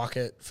like, fuck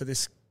it. For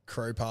this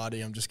crew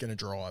party, I'm just going to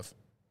drive.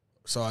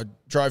 So I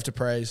drove to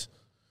Prees,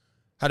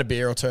 had a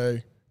beer or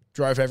two,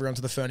 drove everyone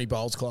to the Fernie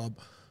Bowls Club.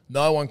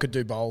 No one could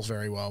do bowls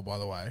very well, by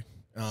the way.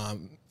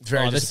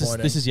 Very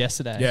disappointing. This is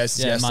yesterday. Yeah, it's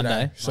yesterday.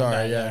 Monday. Sorry,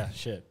 Monday, yeah.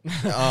 Shit.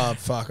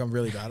 Fuck, I'm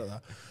really bad at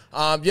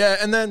that. Yeah,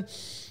 and then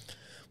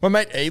my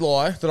mate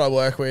Eli that I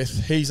work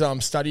with, he's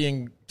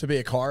studying to be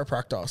a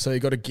chiropractor. So he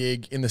got a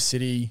gig in the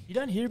city. You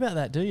don't hear about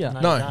that, do you?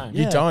 No,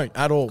 you don't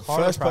at all.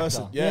 First Chiropractor.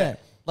 person. Yeah.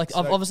 Like,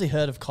 I've obviously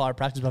heard of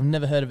chiropractors, but I've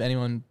never heard of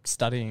anyone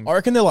studying. I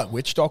reckon they're like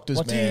witch doctors,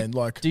 What man.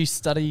 do you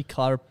study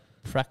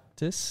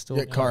chiropractist? Or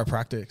Yeah,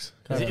 chiropractics.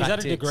 Is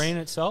that a degree in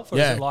itself, or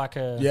Yeah. is it like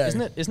a? Yeah.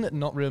 Isn't it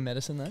not real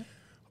medicine though?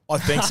 I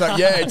think so.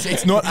 Yeah,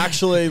 it's not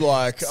actually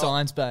like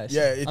Science based.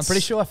 yeah, I'm it's-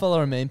 pretty sure I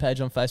follow a meme page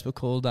on Facebook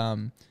called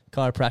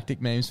chiropractic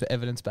memes for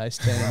evidence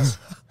based teens,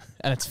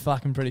 and it's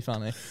fucking pretty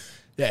funny.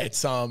 Yeah,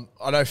 it's I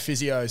know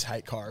physios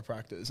hate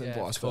chiropractors and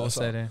vice of course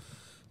versa.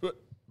 they do.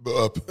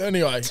 But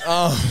anyway,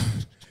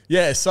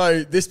 yeah,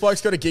 so this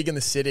bloke's got a gig in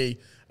the city,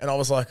 and I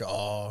was like,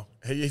 oh,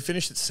 he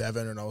finished at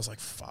 7, and I was like,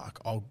 fuck,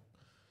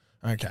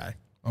 okay,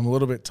 I'm a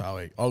little bit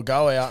toey. I'll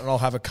go out and I'll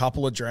have a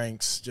couple of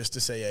drinks just to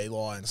see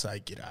Eli and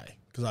say g'day,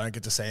 because I don't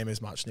get to see him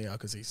as much now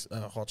because he's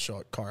a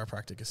hotshot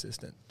chiropractic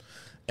assistant.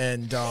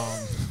 And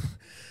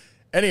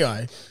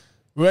anyway,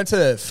 we went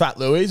to Fat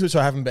Louie's, which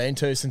I haven't been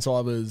to since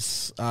I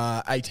was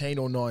 18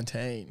 or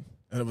 19,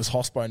 and it was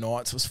hospo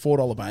nights. It was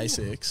 $4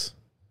 basics.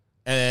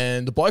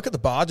 And the bloke at the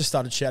bar just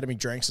started shouting me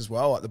drinks as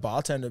well, like the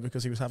bartender,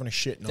 because he was having a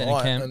shit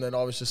night. And then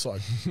I was just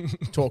like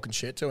talking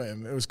shit to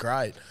him. It was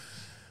great.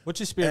 What's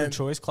your spirit of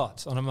choice,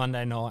 Klutz, on a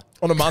Monday night?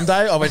 On a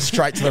Monday, I went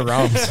straight to the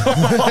rums.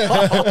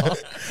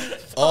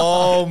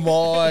 Oh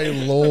my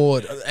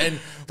Lord. And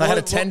they had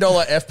a $10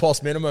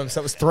 FPOS minimum,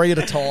 so it was 3 at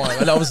a time.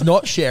 And I was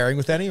not sharing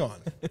with anyone.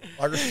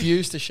 I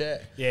refused to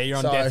share. Yeah, you're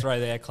on death row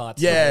there,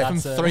 Klutz. Yeah, From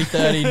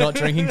 3:30 not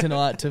drinking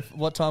tonight to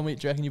what time do you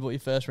reckon you bought your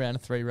first round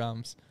of 3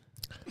 rums?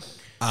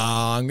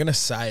 I'm going to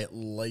say at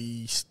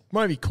least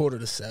maybe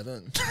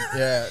 6:45.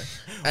 Yeah.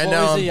 And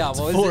what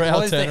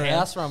was the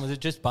house run? Was it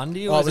just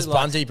Bundy? Or it was it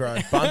like Bundy, bro.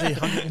 Bundy,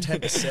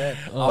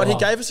 110%. But he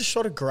gave us a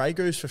shot of Grey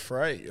Goose for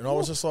free. And I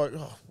was just like,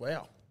 oh,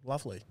 wow,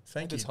 lovely.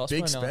 Thank you. It's hospo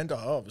Big night. spender.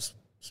 Oh, it was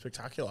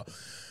spectacular.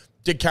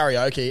 Did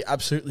karaoke,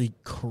 absolutely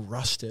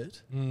crushed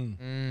it.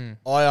 I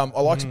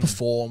like to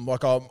perform.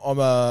 Like I'm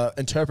a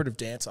interpretive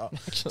dancer,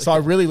 so I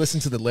really listen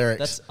to the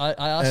lyrics. I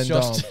asked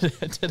Josh today.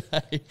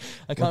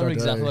 I can't remember I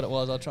exactly do? what it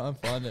was. I'll try and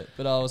find it.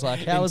 But I was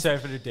like, how was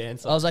interpretive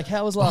dancer?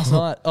 how was last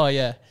night? Oh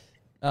yeah.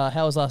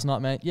 How was last night,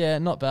 mate? Yeah,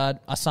 not bad.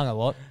 I sung a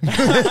lot.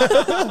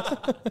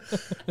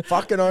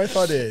 Fucking oath,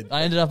 I did.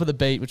 I ended up at the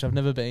beat, which I've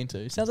never been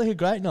to. Sounds like a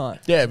great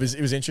night. Yeah, it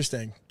was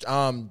interesting.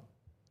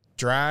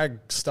 Drag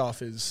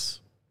stuff is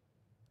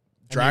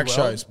drag well.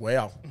 shows.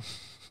 Wow,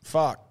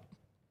 fuck,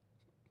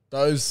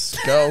 those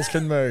girls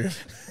can move.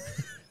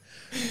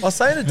 I was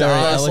saying to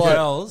Darius, elegant. like,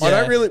 Girls, I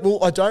yeah.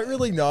 don't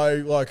really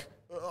know, like.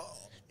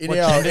 In What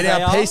our gender they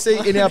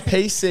are?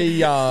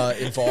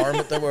 PC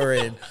environment that we're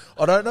in,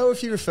 I don't know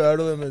if you refer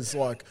to them as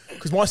like,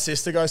 because my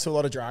sister goes to a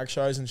lot of drag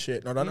shows and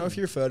shit, and I don't know if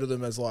you refer to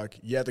them as like,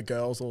 yeah, the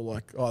girls, or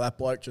like, oh, that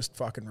bloke just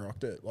fucking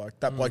rocked it, like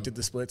that bloke did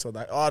the splits, or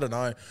that. I don't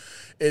know.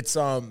 It's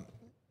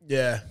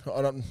yeah,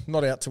 I'm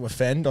not out to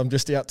offend. I'm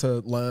just out to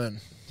learn.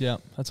 Yeah,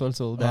 that's what it's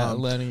all about.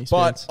 Learning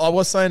experience. But I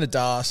was saying to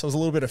Das, I was a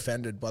little bit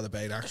offended by the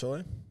beat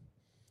actually.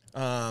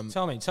 Tell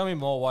me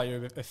more why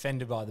you're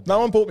offended by the. No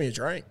one bought me a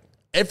drink.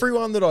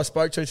 Everyone that I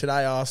spoke to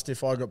today asked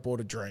if I got bought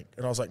a drink,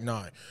 and I was like,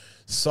 no.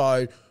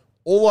 So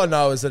all I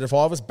know is that if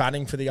I was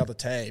batting for the other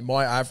team,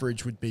 my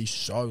average would be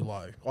so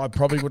low. I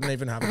probably wouldn't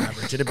even have an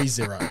average. It'd be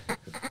 0.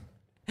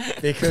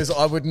 Because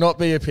I would not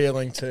be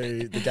appealing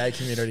to the gay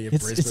community of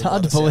Brisbane. It's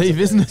hard by to the sounds believe,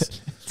 of isn't things.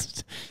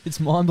 it? It's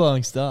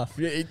mind-blowing stuff.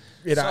 It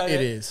So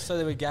is. So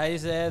there were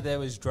gays there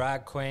was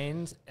drag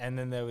queens, and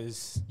then there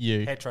was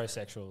You.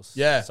 heterosexuals.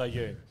 Yeah. So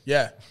you.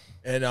 Yeah.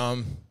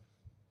 And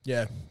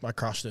yeah, I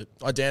crushed it.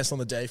 I danced on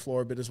the day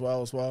floor a bit as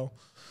well. As well.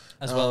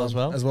 As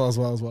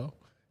well.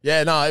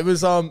 Yeah, no, it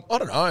was, I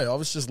don't know. I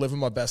was just living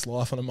my best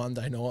life on a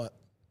Monday night.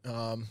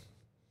 I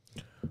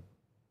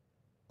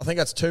think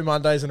that's 2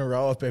 Mondays in a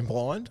row I've been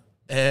blind,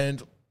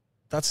 and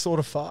that's sort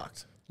of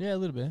fucked. Yeah, a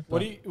little bit. What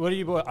do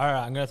you boys? All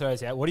right, I'm going to throw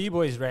this out. What do you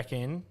boys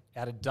reckon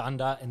out of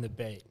Dunda and the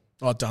beat?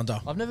 Oh, Dunder.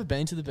 I've never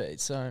been to the beach,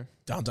 so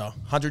Dunder.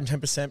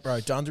 110%,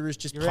 bro. Dunder is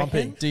just You reckon?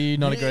 pumping. do you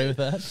not agree with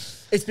that?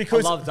 It's I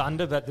because... love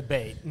Dunder, but the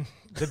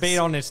beat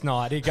on its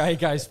night, it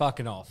goes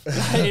fucking off.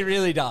 It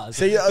really does.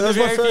 See, that the was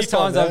my very few first time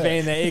times I've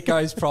there. been there, it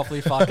goes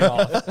properly fucking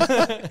off.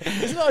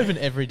 It's not even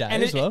every day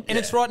And, as well.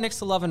 it's right next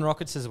to Love and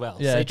Rockets as well.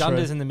 Yeah, so true.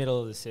 Dunder's in the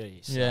middle of the city.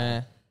 So.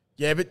 Yeah.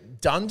 Yeah,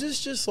 but Dunder's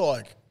just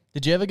like...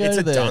 Did you ever go It's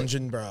to a the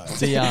dungeon, bro. the, It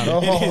is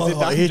a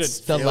dungeon. It's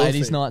the filthy.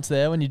 ladies' nights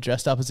there when you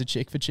dressed up as a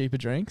chick for cheaper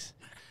drinks?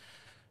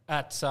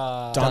 At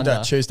Dunder,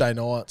 Dunder. Tuesday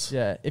nights.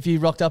 Yeah. If you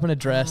rocked up in a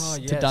dress Oh,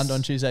 to yes. Dund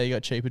on Tuesday, you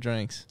got cheaper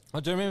drinks. I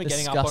do remember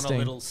getting up on a Disgusting.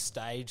 little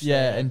stage.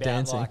 Yeah, there and about,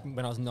 dancing. Like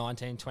when I was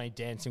 19, 20,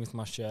 dancing with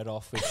my shirt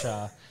off, which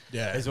Yeah.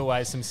 there's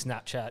always some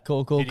Snapchat.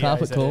 Cool, videos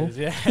carpet that cool. is,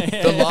 Yeah.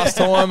 The last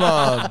time...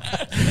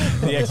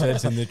 the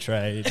experts in the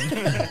trade.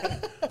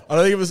 I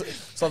don't think it was...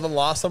 So the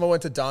last time I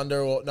went to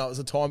Dunder, or... No, it was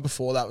the time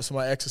before that. It was for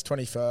my ex's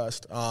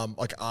 21st.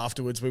 Like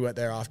afterwards, we went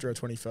there after her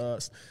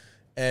 21st.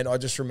 And I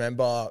just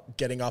remember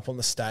getting up on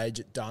the stage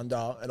at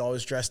Dunder, and I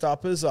was dressed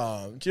up as... do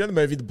you know the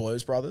movie The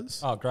Blues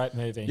Brothers? Oh, great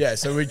movie. Yeah,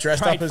 so we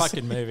dressed Great up as...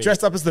 fucking movie.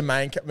 Dressed up as the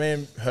main... Me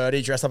and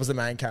Hurdy dressed up as the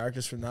main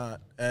characters from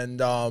that. And...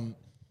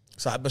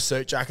 So I had my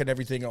suit jacket and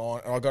everything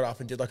on, and I got up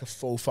and did like a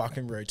full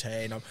fucking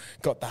routine. I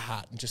got the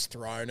hat and just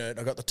thrown it.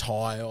 I got the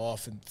tie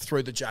off and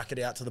threw the jacket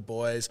out to the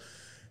boys.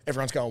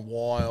 Everyone's going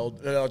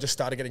wild. And I just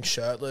started getting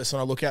shirtless,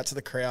 and I look out to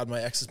the crowd.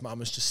 My ex's mum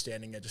was just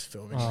standing there just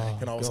filming me.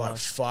 And I was like,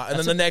 fuck. And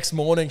then the next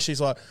morning, she's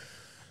like,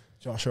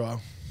 Joshua,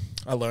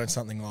 I learned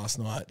something last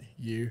night.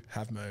 You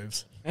have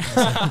moves.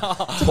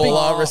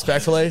 Paula,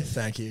 respectfully,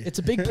 thank you. It's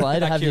a big play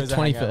to have Actually, your it was a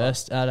hangover.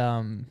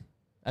 21st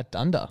at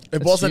Dunder. It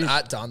That's wasn't huge.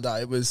 at Dunder.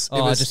 It was. Oh,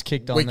 it was just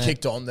kicked on We there.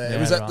 kicked on there. Yeah, it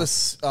was at right.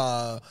 this.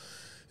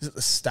 Is it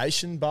the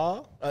station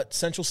bar at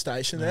Central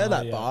Station there? Oh,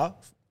 That yeah. bar,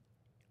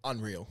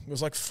 unreal. It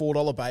was like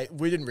 $4 base.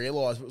 We didn't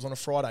realise it was on a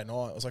Friday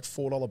night. It was like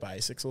 $4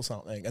 basics or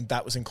something, and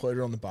that was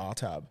included on the bar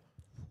tab.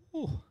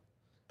 And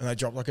they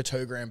dropped like a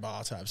 $2,000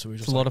 bar tab. So we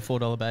It's just a lot like,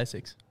 of $4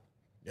 basics.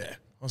 yeah.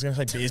 I was going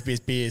to say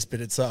beers,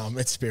 but it's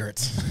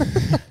spirits.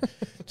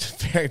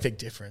 Very big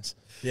difference.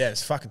 Yeah,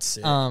 it's fucking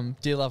sick.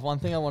 Dear love, one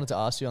thing I wanted to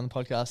ask you on the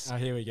podcast. Oh,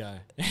 here we go.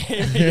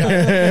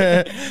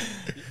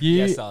 You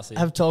Yes, Darcy.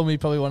 have told me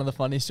probably one of the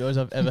funniest stories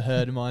I've ever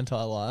heard in my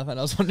entire life, and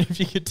I was wondering if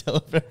you could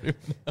tell everyone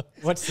else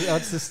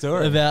What's the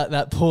story? about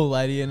that poor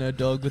lady and her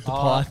dog with the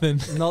python.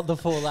 Not the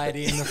poor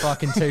lady and the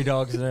fucking two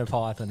dogs and her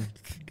python.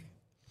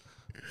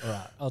 All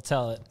right, I'll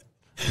tell it.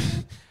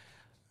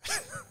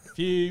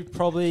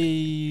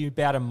 Probably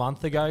about a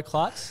month ago,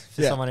 Klutz,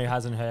 for Yeah. someone who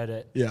hasn't heard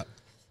it. yeah.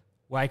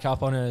 Wake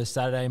up on a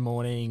Saturday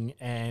morning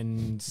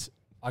and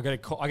I get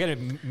a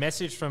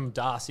message from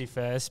Darcy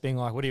first being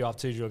like, what are you up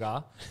to,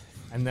 Jugger?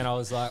 And then I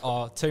was like,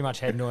 oh, too much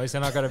head noise.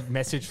 Then I got a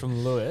message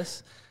from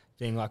Lewis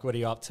being like, what are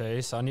you up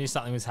to? So I knew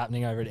something was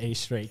happening over at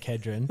East Street,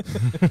 Kedron.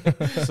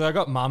 So I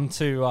got Mum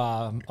to,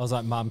 I was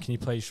like, Mum, can you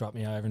please drop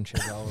me over? And she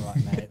was like, all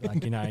right, mate.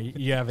 Like, you know,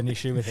 you have an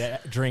issue with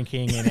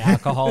drinking and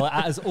alcohol,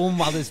 as all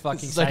mothers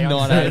fucking It's say like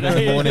on 9 a.m. in the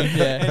Saturday morning,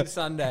 yeah. and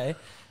Sunday.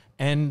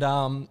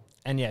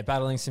 And yeah,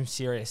 battling some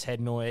serious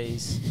head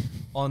noise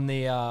on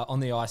the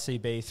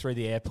ICB through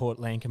the airport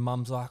link. And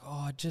Mum's like,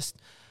 oh, I just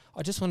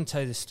want to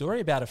tell you the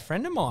story about a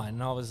friend of mine.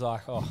 And I was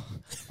like, oh,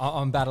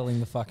 I'm battling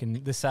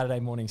the Saturday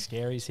morning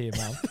scaries here,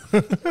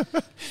 Mum.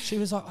 She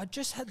was like, I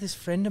just had this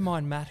friend of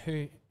mine, Matt,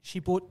 who she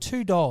bought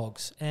 2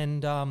 dogs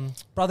and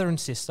brother and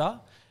sister.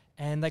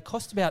 And they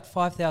cost about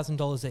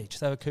 $5,000 each.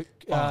 They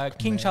were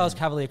King Charles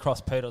Cavalier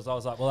Cross Poodles. I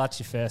was like, well, that's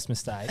your first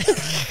mistake.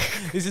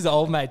 This is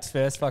old mate's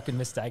first fucking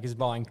mistake, is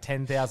buying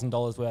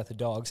 $10,000 worth of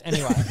dogs.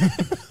 Anyway,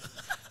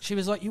 she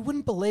was like, you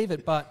wouldn't believe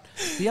it, but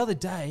the other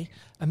day,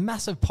 a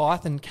massive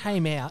python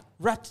came out,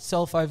 wrapped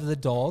itself over the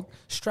dog,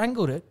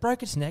 strangled it,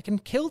 broke its neck,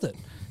 and killed it.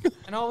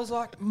 And I was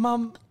like,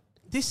 Mum,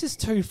 this is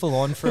too full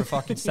on for a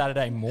fucking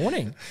Saturday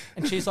morning.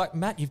 And she's like,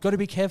 Matt, you've got to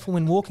be careful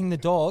when walking the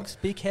dogs.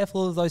 Be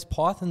careful of those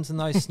pythons and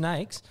those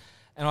snakes.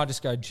 And I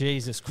just go,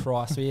 Jesus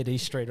Christ, we're at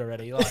East Street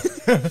already. Like,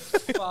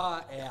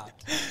 far out.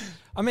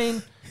 I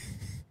mean,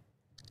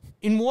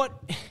 in what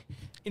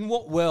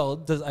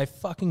world does a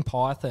fucking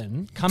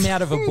python come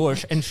out of a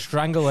bush and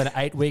strangle an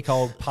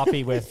 8-week-old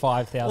puppy worth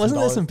 $5,000? Wasn't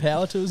there some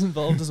power tools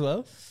involved as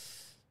well?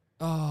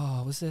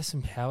 Oh, was there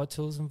some power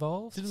tools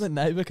involved? Didn't the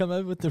neighbour come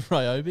over with the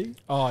Ryobi?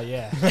 Oh,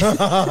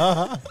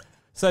 yeah.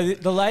 So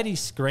the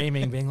lady's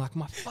screaming, being like,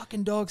 my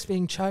fucking dog's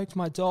being choked,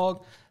 my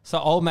dog. So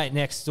old mate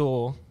next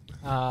door,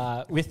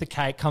 with the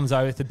cake, comes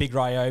over with the big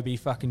Ryobi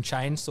fucking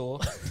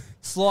chainsaw,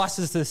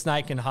 slices the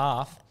snake in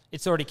half.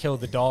 It's already killed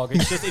the dog.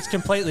 It's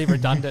completely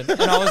redundant.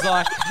 And I was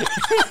like...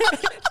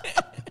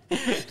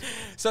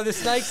 So the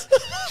snakes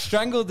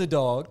strangled the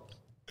dog,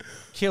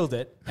 killed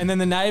it, and then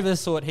the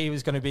neighbours thought he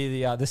was going to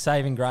be the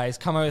saving grace,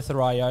 come over with the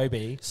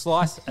Ryobi,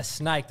 slice a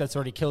snake that's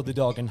already killed the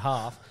dog in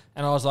half,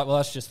 and I was like, well,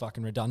 that's just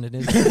fucking redundant,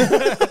 isn't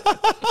it?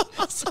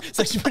 It's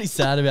actually pretty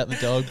sad about the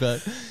dog,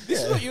 but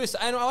This is what you were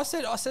saying. I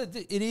said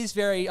that it is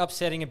very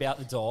upsetting about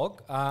the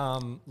dog.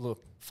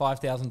 Look,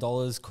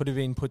 $5,000 could have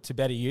been put to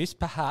better use,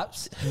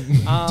 perhaps.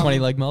 20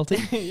 leg multi.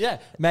 Yeah,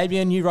 maybe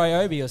a new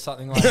Ryobi or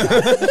something like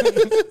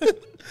that.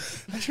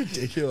 That's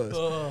ridiculous.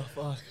 Oh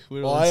fuck! We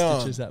were all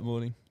in stitches that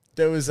morning.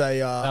 There was a.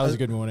 That was a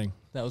good morning.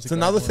 That was. It's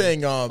another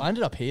thing. I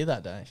ended up here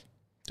that day.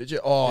 Did you?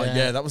 Oh Yeah.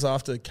 yeah, that was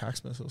after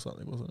Caxmas or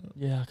something, wasn't it?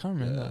 Yeah, I can't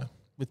remember. Yeah.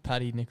 With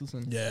Paddy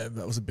Nicholson. Yeah,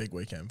 that was a big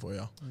weekend for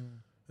you.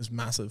 It was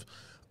massive.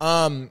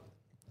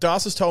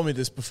 Das has told me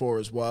this before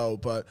as well,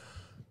 but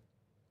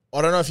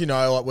I don't know if you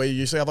know, like we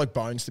usually have like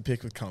bones to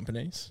pick with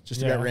companies,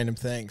 just about random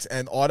things.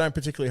 And I don't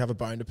particularly have a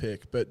bone to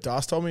pick, but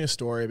Das told me a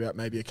story about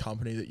maybe a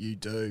company that you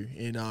do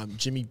in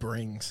Jimmy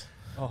Brings.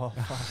 Oh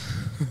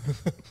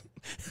fuck.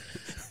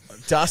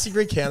 Darcy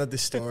recounted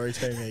this story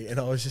to me, and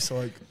I was just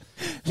like,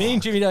 Me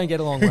and Jimmy don't get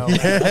along well,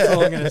 mate. That's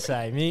all I'm going to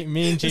say.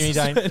 Me and Jimmy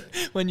don't.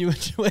 When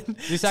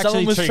This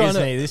actually triggers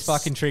me. This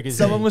fucking triggers me.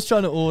 Someone was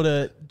trying to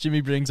order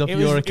Jimmy Brings off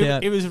your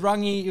account. It was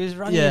Rungy. It was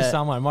Rungy Yeah. in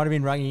someone. It might have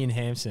been Rungy in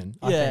Hampson.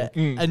 I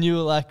think. And you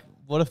were like,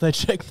 what if they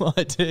check my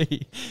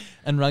ID?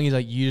 And Rungy's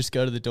like, you just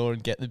go to the door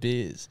and get the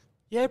beers.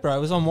 Yeah, bro, it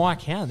was on my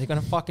account. They're going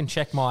to fucking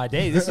check my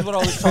ID. This is what I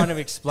was trying to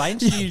explain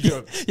to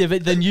you. Yeah,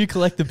 but then you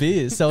collect the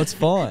beers, so it's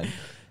fine.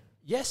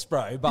 Yes,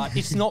 bro, but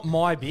it's not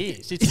my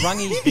beers. It's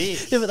Rungy's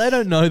beers. Yeah, but they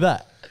don't know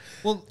that.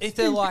 Well, if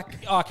they're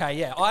like, okay,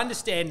 yeah, I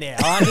understand now.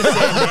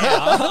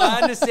 I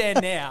understand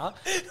now.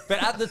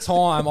 But at the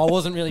time, I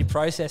wasn't really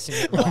processing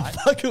it right.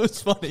 Fuck, it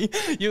was funny.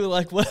 You were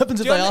like, what happens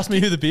if you they ask me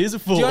who the beers are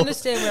for? Do you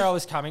understand where I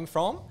was coming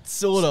from?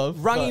 Sort of.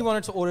 Rungy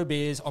wanted to order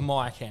beers on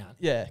my account.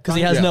 Yeah, because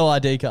he has no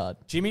ID card.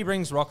 Jimmy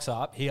rocks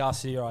up. He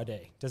asks for your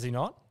ID. Does he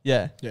not?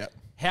 Yeah. yeah,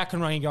 How can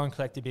Rungy go and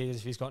collect the beers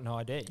if he's got no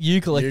ID?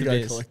 You collect you the go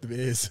beers. collect the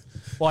beers.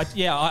 Well,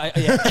 yeah.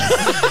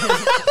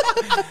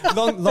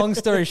 long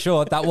story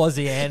short, that was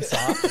the answer.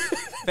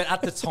 But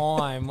at the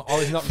time, I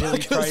was not really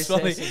It was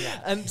funny. processing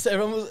that. And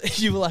so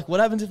you were like,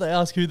 what happens if they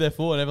ask who they're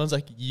for? And everyone's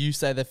like, you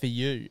say they're for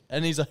you.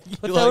 And he's like,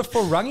 But you're they were like,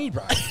 for Rungy,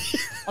 bro.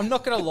 I'm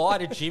not going to lie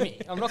to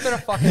Jimmy. I'm not going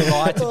to fucking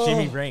lie to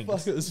Jimmy Rings.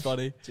 fuck, it was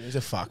funny. Jimmy's a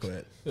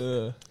fuckwit.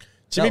 Jimmy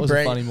Jimmy that was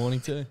Brings. a funny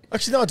morning too.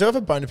 Actually, no, I do have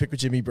a bone to pick with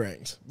Jimmy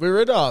Brings. We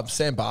were at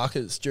Sam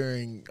Barker's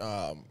during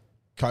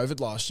COVID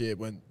last year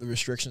when the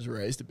restrictions were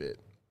raised a bit,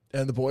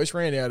 and the boys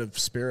ran out of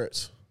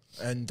spirits.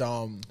 And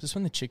Just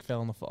when the chick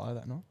fell on the fire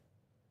that night.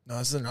 no,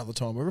 this is another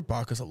time. We were at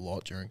Barker's a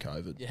lot during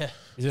COVID. Yeah.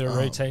 Is it a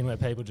routine where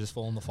people just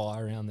fall in the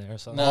fire around there or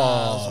something? No,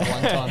 it was a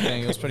one-time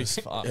thing. It was pretty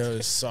fucked. It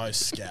was so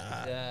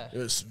scat. Yeah. It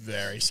was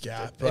very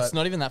scat. It's But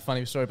not even that funny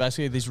of a story.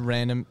 Basically, this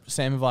random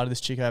Sam invited this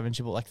chick over and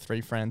she brought like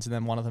 3 friends, and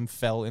then one of them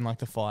fell in like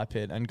the fire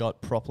pit and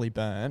got properly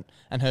burnt.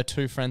 And her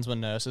 2 friends were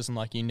nurses and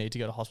like, you need to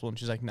go to hospital. And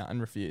she's like, nah,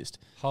 and refused.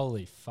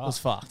 Holy It fuck. was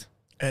fucked.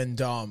 and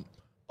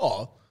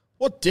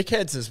what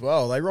dickheads as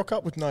well. They rock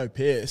up with no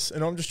piss,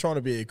 and I'm just trying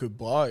to be a good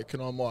bloke,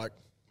 and I'm like,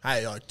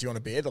 hey, like, do you want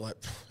a beer? They're like,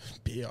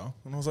 beer.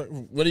 And I was like,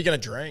 what are you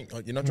going to drink?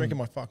 Like, you're not drinking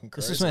my fucking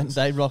This cruises. is when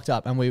they rocked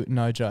up and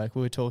no joke,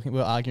 we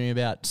were arguing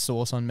about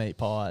sauce on meat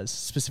pies,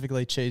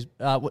 specifically cheese.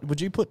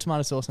 Would you put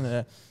tomato sauce in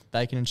a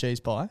bacon and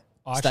cheese pie?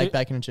 Steak,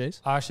 bacon and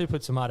cheese? I actually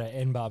put tomato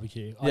and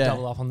barbecue. I Yeah.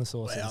 double up on the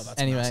sauces. Wow,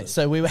 that's Anyway, massive.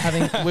 so we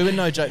were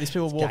no joke. These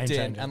people walked game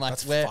in changer. and like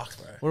That's we're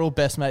fucked, bro. we're all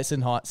best mates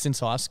since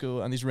high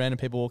school, and these random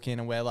people walk in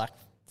and we're like,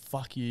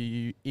 fuck you,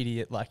 you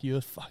idiot. Like,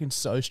 you're fucking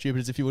so stupid,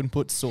 as if you wouldn't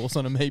put sauce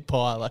on a meat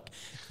pie, like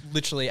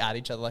literally at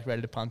each other, like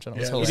ready to punch on it.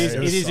 It was Yeah, It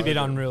hilarious. is so a bit good.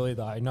 unruly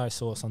though. No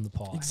sauce on the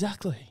pie.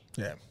 Exactly.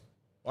 Yeah.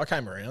 I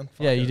came around.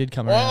 Fuck Yeah, you it. did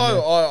come I, around.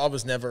 yeah. I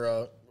was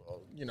never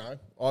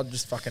I'd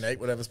just fucking eat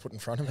whatever's put in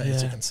front of me,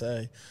 as you Yeah. can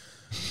see.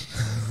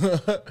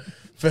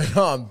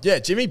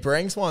 But Jimmy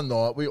Brings one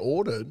night, we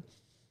ordered.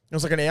 It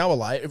was like an hour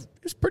late. It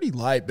was pretty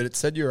late, but it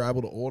said you were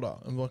able to order.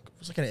 And like, it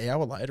was like an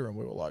hour later, and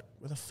we were like,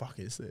 where the fuck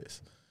is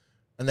this?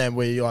 And then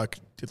we like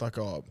did like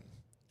a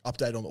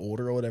update on the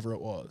order or whatever it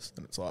was.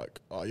 And it's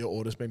like, oh, your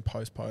order's been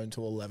postponed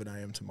until 11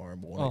 a.m. tomorrow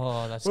morning.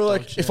 Oh, that's We're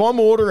like, dog shit. if I'm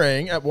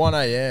ordering at 1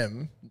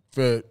 a.m.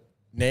 for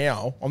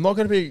now, I'm not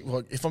going to be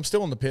like, if I'm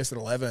still on the piss at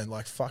 11,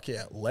 like, fuck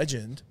yeah,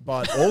 legend.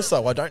 But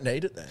also, I don't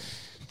need it then.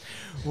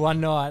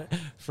 One night,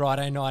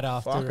 Friday night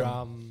Fuck after,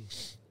 'em.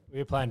 we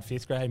were playing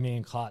 5th grade, me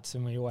and Klutz,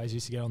 and we always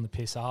used to get on the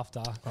piss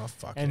after. Oh,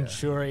 fuck And yeah.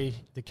 Shuri,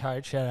 the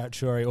coach, shout out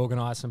Shuri,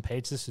 organised some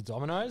pizzas for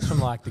Domino's from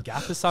like the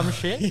Gap or some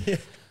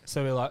shit.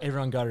 So we like,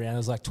 everyone got around. There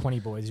was like 20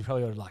 boys. You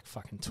probably ordered like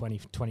fucking 20,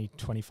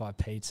 25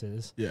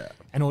 pizzas. Yeah.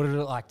 And ordered it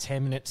at like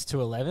 10 minutes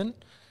to 11.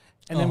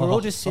 And then we're all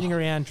just sitting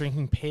around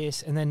drinking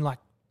piss. And then like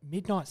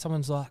midnight,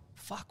 someone's like,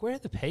 fuck, where are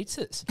the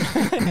pizzas?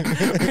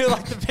 We were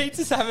like, the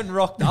pizzas haven't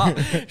rocked up.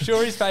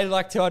 Shuri's paid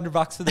like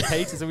 $200 for the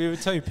pizzas, and we were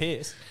too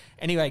pissed.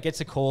 Anyway, gets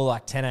a call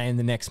like 10 a.m.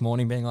 the next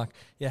morning being like,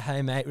 yeah,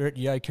 hey, mate, we're at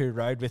Yoku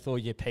Road with all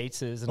your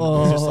pizzas. And it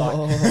was just like,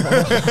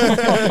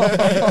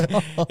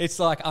 it's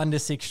like under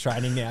 6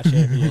 training now,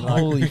 champion. Like,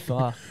 Holy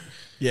fuck.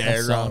 Yeah,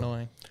 That's so right.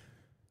 annoying.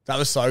 That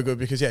was so good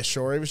because, yeah,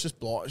 Shuri was just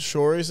blind.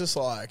 Shuri's just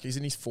like, he's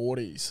in his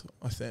 40s,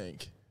 I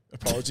think.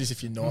 Apologies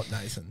if you're not,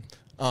 Nathan.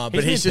 But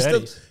He's he's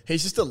in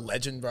his just a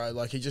legend, bro.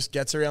 Like, he just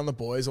gets around the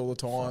boys all the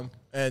time.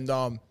 And,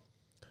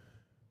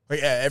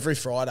 every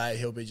Friday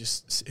he'll be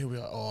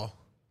like,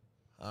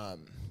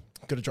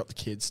 got to drop the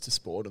kids to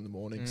sport in the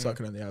morning, so I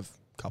can only have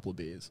couple of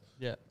beers.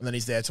 Yeah. And then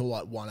he's there till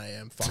like 1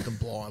 a.m. fucking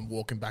blind,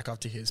 walking back up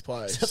to his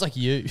place. Sounds like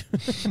you.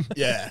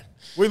 Yeah.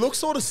 We look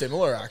sort of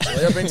similar,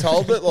 actually. I've been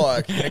told that,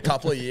 like, in a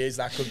couple of years,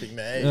 that could be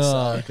me.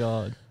 Oh,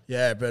 God.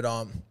 Yeah, but,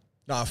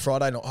 no,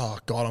 Friday night, oh,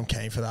 God, I'm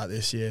keen for that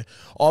this year.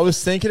 I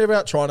was thinking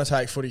about trying to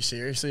take footy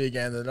seriously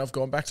again, and I've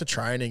gone back to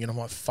training, and I'm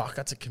like, fuck,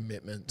 that's a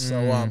commitment. So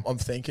I'm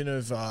thinking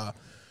of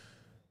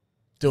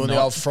doing the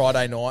old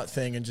Friday night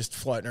thing and just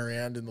floating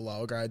around in the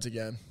lower grades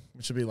again,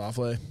 which would be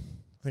lovely.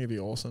 I think it'd be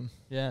awesome.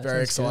 Yeah.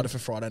 Very excited good. for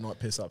Friday night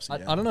piss-ups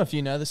again. I don't know if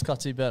you know this,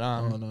 Cutsy, but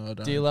no, I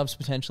don't. D-Lab's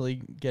potentially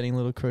getting a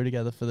little crew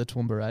together for the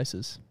Toowoomba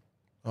races.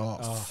 Oh,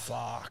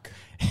 fuck.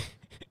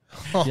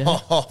 Yeah.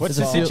 What's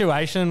the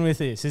situation with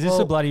this? Is this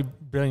a bloody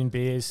Brilliant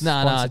Beers? No,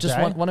 sponsored just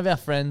day? one of our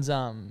friends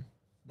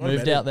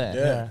moved out there.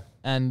 Yeah.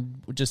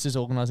 And just is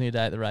organising a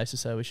day at the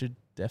races, so we should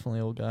definitely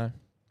all go. I'm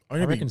I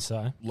going to reckon be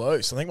so.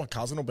 loose. I think my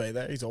cousin will be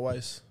there. He's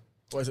always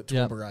at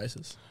Toowoomba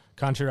races.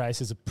 Country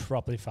races are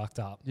properly fucked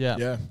up. Yeah.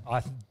 Yeah.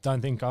 I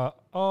don't think I've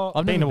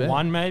I've been to never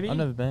one maybe. I've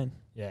never been.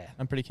 Yeah.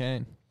 I'm pretty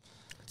keen.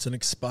 It's an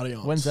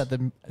experience. When's that,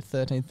 the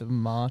 13th of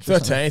March? or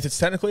something? 13th. It's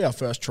technically our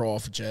first trial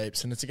for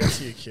Jeeps, and it's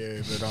against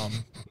UQ,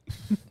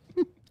 but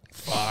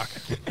fuck.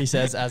 He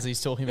says as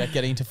he's talking about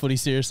getting into footy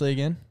seriously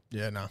again.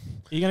 Yeah, no. Are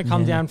you going to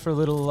come down for a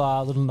little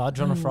nudge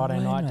on a Friday No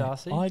way, night, mate.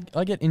 Darcy?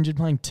 I get injured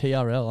playing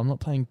TRL. I'm not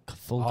playing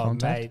full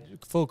contact.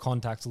 Mate, full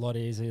contact's a lot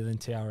easier than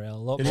TRL. A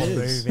lot It more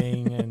is.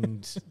 moving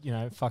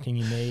and, fucking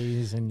your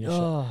knees and your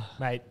Oh.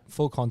 Mate,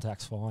 full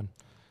contact's fine.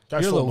 Go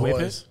You're a full little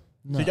whippet. noise.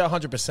 No. If you go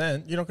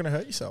 100%, you're not going to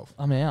hurt yourself.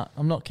 I'm out.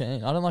 I'm not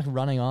keen. I don't like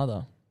running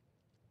either.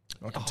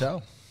 I can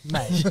tell.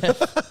 Mate,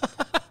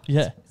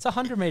 Yeah. it's a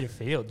 100-metre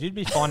field. You'd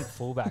be fine at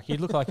fullback.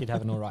 You'd look like you'd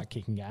have an all right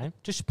kicking game.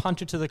 Just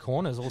punch it to the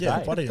corners all Yeah,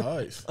 day. bloody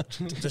oath.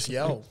 Just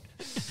yell.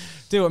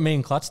 Do what me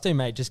and Klutz do,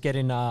 mate. Just get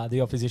in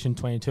the opposition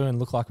 22 and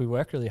look like we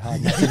work really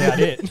hard. That's about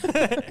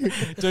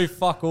it. Do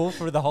fuck all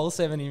for the whole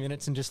 70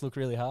 minutes and just look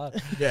really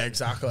hard. Yeah,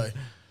 exactly.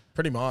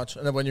 Pretty much.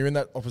 And then when you're in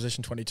that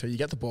opposition 22, you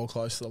get the ball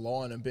close to the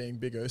line, and being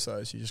big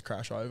Usos, you just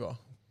crash over.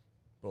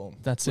 Boom.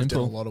 That's We've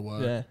simple. done a lot of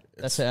work. Yeah.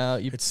 That's how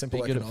you It's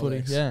simple be good at footy.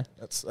 economics. Yeah.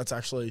 That's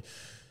actually,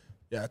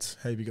 it's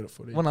how you be good at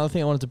footy. One other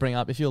thing I wanted to bring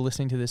up, if you're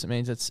listening to this, it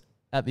means it's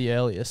at the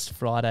earliest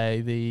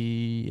Friday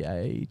the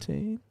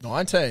 18th,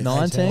 19th.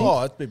 19th?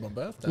 Oh, it'd be my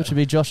birthday. which would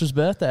be Josh's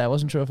birthday. I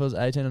wasn't sure if it was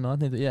 18 or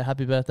 19th. But yeah,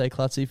 happy birthday,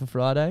 Klutzy, for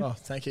Friday. Oh,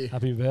 thank you.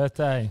 Happy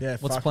birthday. Yeah,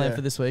 What's fuck planned yeah.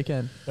 for this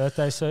weekend?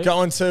 Birthday suit.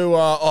 Going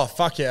to,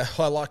 fuck yeah.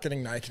 I like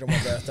getting naked on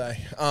my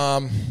birthday. I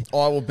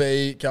will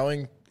be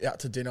going out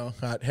to dinner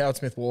at Howard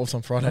Smith Wharves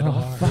on Friday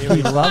night.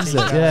 He loves it,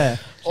 yeah.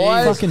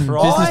 Fucking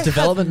Christ. business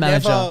development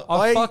manager.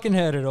 I've fucking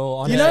heard it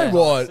all. You know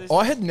what?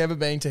 I had never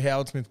been to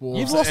Howard Smith Wharves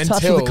You've lost until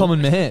touch with the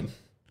common man.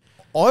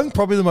 I'm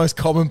probably the most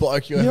common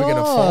bloke you're ever going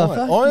to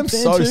find. I am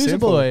so Fantuza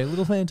simple. boy,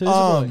 little Fantuza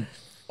boy.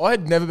 I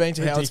had never been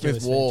to Howard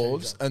Ridiculous Smith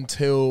Wharves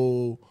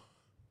until,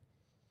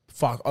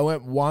 I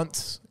went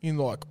once in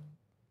like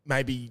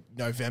maybe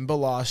November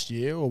last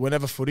year or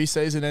whenever footy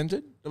season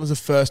ended. That was the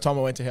first time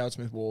I went to Howard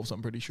Smith Wharves,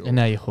 I'm pretty sure. And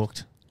now you're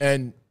hooked.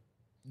 And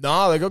they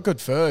got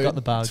good food. Got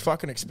the bug. It's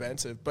fucking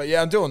expensive. But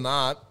yeah, I'm doing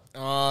that.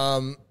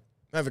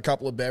 I have a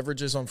couple of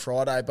beverages on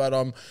Friday, but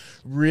I'm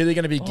really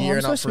going to be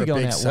gearing up supposed to for be a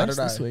going big out west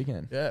Saturday this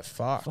weekend. Yeah,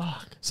 fuck.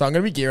 Fuck. So I'm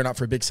going to be gearing up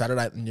for a big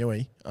Saturday at the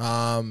Newey.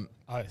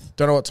 Oath.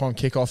 Don't know what time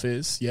kickoff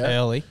is yet.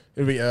 Early.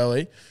 It'll be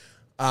early.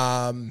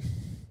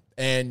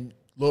 And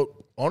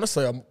look,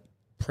 honestly, I'm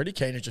pretty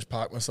keen to just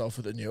park myself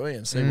at the Newey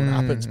and see what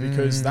happens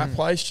because that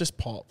place just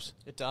pops.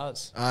 It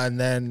does. And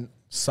then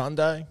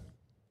Sunday,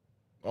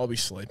 I'll be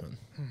sleeping.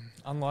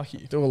 Unlike you.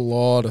 Do a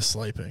lot of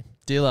sleeping.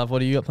 Dear love, what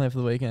do you got planned for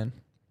the weekend?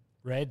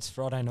 Reds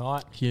Friday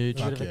night.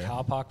 Huge. A bit of Fuck a yeah.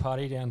 car park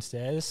party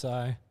downstairs. So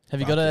Have you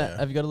Fuck got a yeah.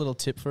 Have you got a little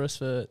tip for us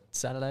for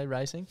Saturday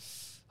racing?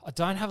 I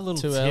don't have a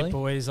little Too tip, early?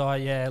 boys.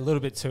 A little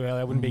bit too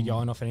early. I wouldn't be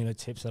going off any of the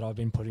tips that I've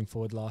been putting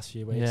forward the last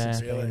few weeks. Yeah.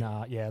 It's Really?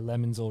 been,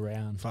 lemons all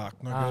round.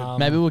 Fuck, no good.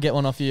 Maybe we'll get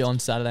one off you on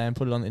Saturday and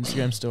put it on the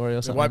Instagram story or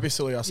It something. won't be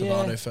Silly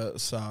Asavano Yeah. if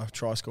it's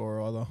try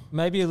scorer either.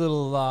 Maybe a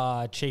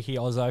little cheeky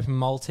Oz Open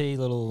multi,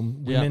 little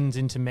women's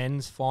into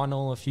men's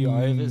final, a few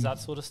overs, that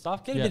sort of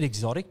stuff. Get a Yeah. bit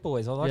exotic,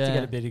 boys. I like to Yeah.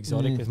 get a bit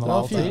exotic with my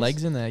Throw a few multis.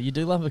 legs in there. You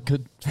do love a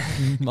good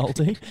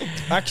multi.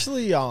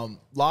 Actually,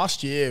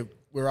 last year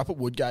we were up at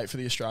Woodgate for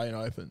the Australian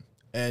Open,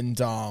 and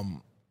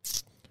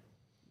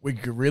we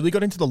really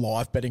got into the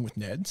live betting with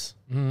Neds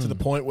to the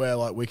point where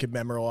like we could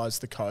memorize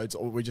the codes,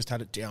 or we just had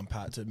it down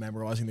pat to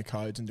memorizing the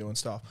codes and doing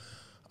stuff.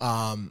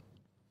 And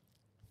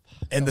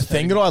the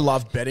thing that I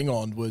loved betting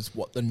on was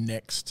what the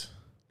next,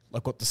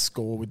 like what the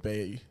score would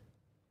be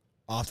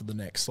after the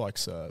next like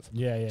serve.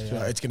 Yeah.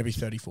 So it's going to be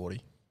 30-40.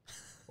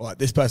 Like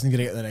this person's going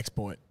to get the next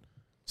point.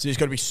 So you just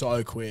got to be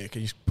so quick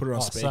and you just put it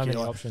on speaker. so many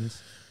like,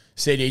 options.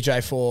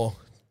 CDJ for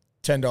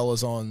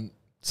 $10 on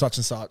such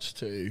and such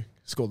to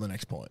score the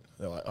next point.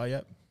 They're like, oh,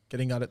 yeah,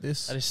 getting that at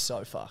this. That is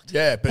so fucked.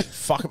 Yeah, but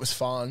fuck, it was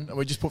fun. And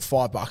we just put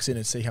 $5 in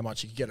and see how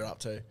much you could get it up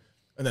to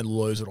and then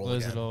lose it all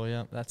Lose again. it all,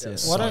 yeah. That's Yeah, it.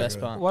 so That's the good. best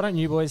part. Why don't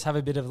you boys have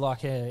a bit of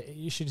like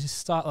you should just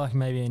start like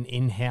maybe an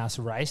in-house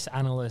race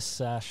analyst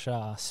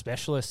 /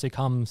 specialist who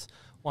comes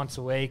once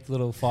a week,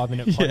 little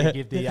 5-minute potty,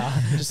 give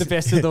the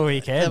best of the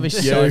weekend. That'd be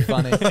so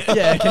funny.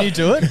 Yeah, can you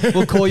do it?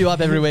 We'll call you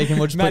up every week and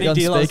we'll just Matty put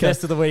you on Dealer's speaker.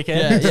 best of the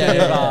weekend.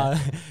 Yeah.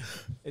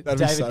 That'd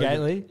be David so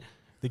Gately,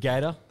 the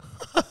Gator.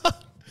 Yeah,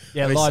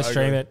 That'd be live so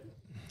stream good. it.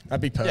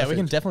 That'd be perfect. Yeah, we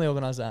can definitely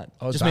organise that.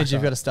 I was Just means back you've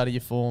up. got to study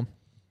your form.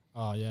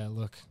 Oh, yeah,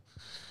 look.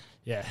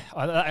 Yeah,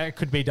 it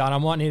could be done. I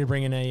might need to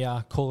bring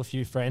in call a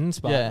few friends,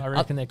 but Yeah. I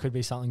reckon there could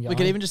be something going. We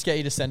could even just get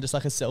you to send us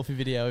like a selfie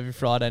video every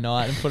Friday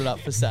night and put it up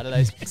for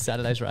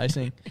Saturday's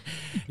racing.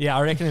 Yeah,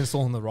 I reckon it's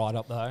all in the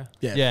write-up, though.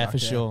 Yeah, fuck for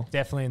sure.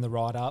 Definitely in the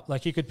write-up.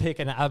 Like, you could pick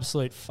an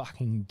absolute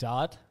fucking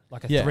dud,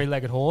 like a Yeah.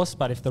 three-legged horse,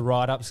 but if the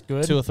write-up's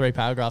good... 2 or 3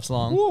 paragraphs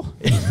long.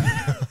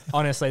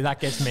 Honestly, that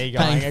gets me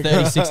going. Paying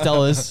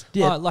 $36.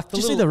 Yeah, Oh, like the did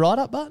you see little- the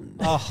write-up button?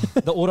 Oh,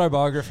 the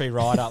autobiography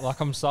write-up. Like,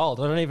 I'm sold.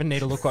 I don't even need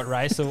to look what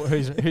race or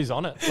who's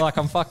on it. Like,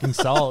 I'm fucking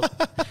sold.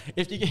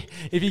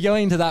 If you're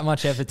going into that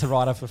much effort to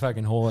write up a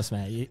fucking horse,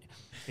 man,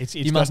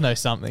 You must know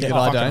something Yeah, if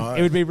I fucking don't. know.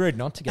 It would be rude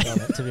not to get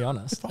on it, to be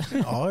honest.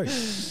 Oh,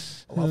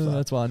 I love that.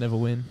 That's why I never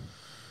win.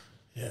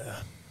 Yeah.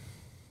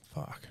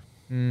 Fuck.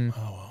 Mm.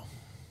 Oh, well.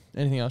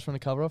 Anything else you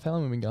want to cover off? How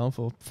long have we been going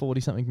for?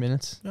 40-something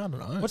minutes? I don't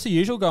know. What's the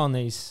usual go on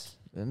these?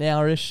 An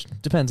hour-ish.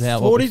 Depends how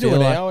 40 what we to feel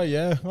an like. hour,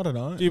 yeah. I don't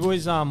know. Do you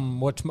boys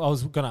watch? I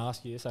was going to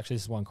ask you this. Actually,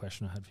 this is one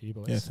question I had for you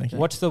boys. Yeah, thank you.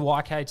 Watch the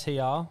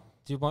YKTR.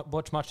 Do you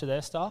watch much of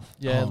their stuff?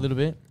 Yeah, Oh. a little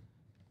bit.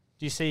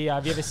 Do you see?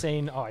 Have you ever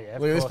seen? Oh yeah,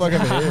 of Look at this course.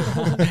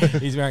 fucking over here.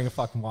 He's wearing a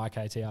fucking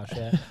YKTR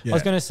shirt. Yeah. I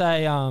was going to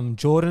say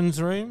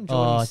Jordan's room.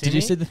 Jordan Did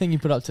you Simi. see the thing you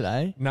put up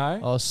today? No.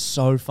 Oh,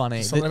 so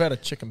funny. Something about a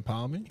chicken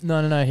palmy.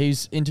 No.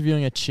 He's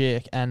interviewing a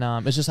chick, and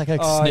it's just like a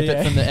Oh, snippet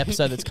yeah. from the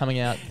episode that's coming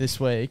out this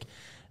week.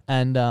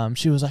 And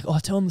she was like, "Oh,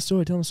 tell him the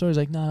story. Tell him the story." He's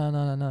like, "No."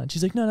 And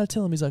she's like, "No,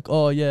 tell him." He's like,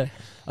 "Oh yeah,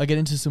 I get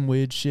into some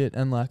weird shit,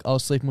 and like I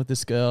was sleeping with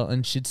this girl,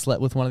 and she'd slept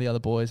with one of the other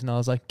boys, and I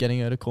was like getting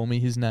her to call me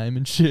his name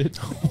and shit."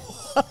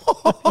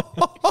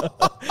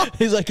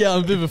 He's like, "Yeah,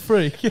 I'm a bit of a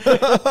freak."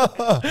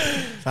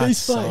 He's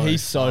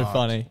so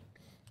funny.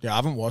 Yeah, I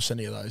haven't watched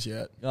any of those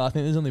yet. I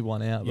think there's only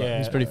one out, but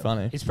he's pretty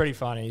funny. He's pretty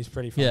funny.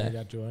 Yeah.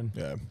 That Jordan.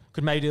 Yeah.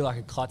 Could maybe do like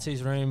a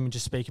Klutzy's room and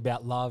just speak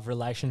about love,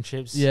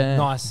 relationships. Yeah.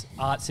 Nice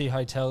artsy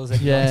hotels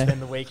that you want to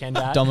spend the weekend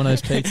at.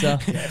 Domino's Pizza.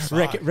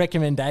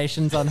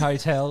 Recommendations on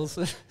hotels.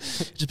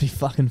 Just be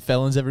fucking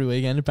felons every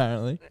weekend,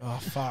 apparently. Oh,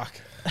 fuck.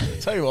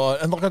 Tell you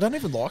what, and like I don't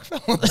even like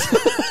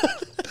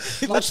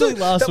fellas. Literally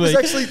last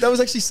week. That was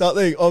actually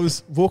something. I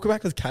was walking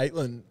back with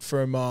Caitlin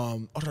from I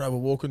don't know, we're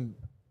walking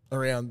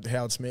around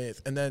Howard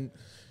Smith, and then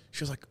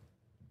she was like,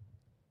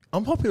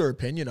 "Unpopular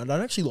opinion, I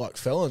don't actually like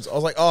felons." I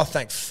was like, "Oh,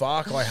 thank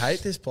fuck, I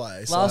hate this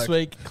place." Last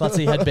week,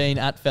 Clutzy had been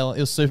at Felons.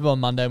 It was Super Bowl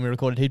Monday when we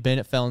recorded. He'd been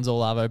at Felons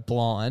All Arvo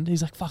blind.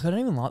 He's like, "Fuck, I don't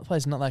even like the place.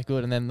 It's not that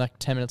good." And then like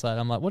 10 minutes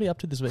later, I'm like, "What are you up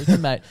to this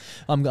weekend, mate?"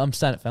 I'm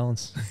staying at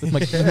Felons with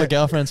my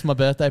girlfriend. It's my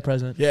birthday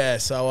present. Yeah,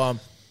 so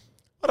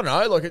I don't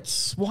know, like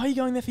it's Why are you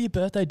going there for your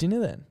birthday dinner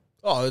then?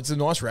 it's a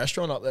nice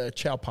restaurant up there,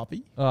 Chow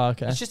Puppy. Oh,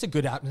 okay. It's just a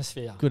good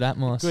atmosphere. Good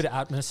atmos. Good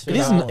atmosphere.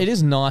 It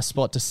is a nice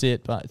spot to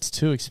sit, but it's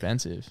too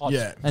expensive. Oh,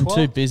 Yeah. And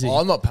too busy.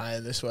 I'm not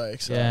paying this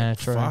week, so Yeah,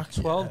 true. Fuck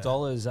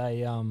 $12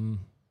 a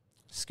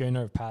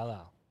schooner of pale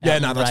ale. Yeah,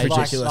 no, that's Outrageous.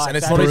 ridiculous, Like and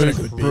it's that not is even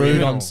a good beer.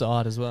 Brewed on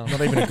side as well.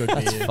 Not even a good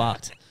That's beer.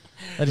 fucked.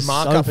 That The is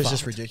markup so is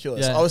just fucked.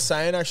 ridiculous. Yeah. I was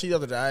saying actually the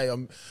other day,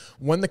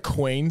 when the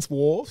Queen's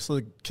Wharf, so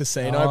the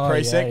casino Oh,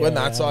 precinct, yeah, when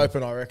yeah, that's yeah.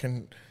 open, I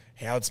reckon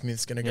Howard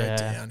Smith's going to go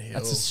downhill.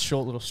 That's a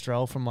short little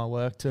stroll from my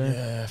work too.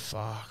 Yeah,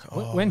 fuck.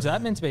 Oh, When's that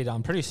meant to be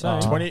done? Pretty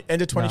soon. 20,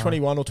 end of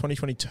 2021 or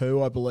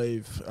 2022, I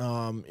believe,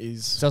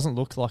 is Doesn't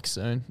look like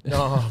soon.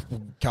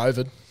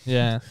 COVID.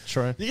 Yeah,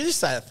 true. You can just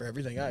say that for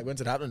everything, eh? When's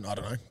it happening? I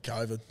don't know.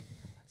 COVID.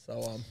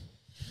 So,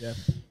 yeah.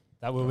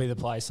 That will be the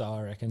place,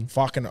 I reckon.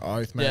 Fucking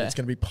oath, man. Yeah. It's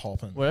going to be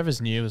popping.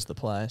 Wherever's new is the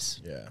place.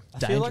 Yeah.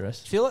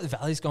 Dangerous. I feel like the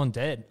Valley's gone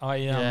dead.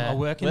 I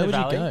work in Where the would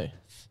Valley. you go?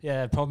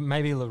 Yeah, probably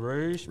maybe La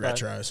Rouge. but-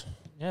 Retros.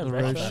 Yeah, La La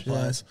Rouge, Rouge. That yeah.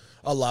 place.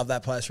 I love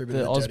that place for a bit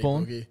The of a dirty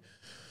Osborne? boogie.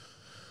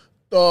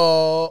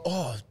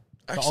 The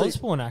Actually,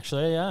 Osborne,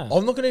 actually, yeah.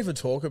 I'm not going to even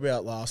talk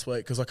about last week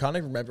because I can't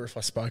even remember if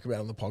I spoke about it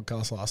on the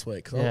podcast last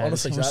week. Because Yeah,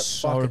 honestly, I was that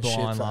so fucking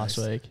blind shit last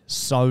faced. week.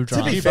 So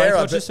drunk. be you fair, both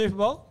I watch the bet- Super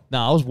Bowl? No,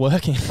 I was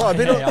working. Bro, I've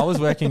been on- Yeah, I was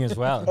working as I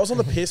well. was on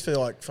the piss for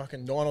like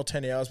fucking 9 or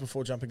 10 hours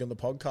before jumping on the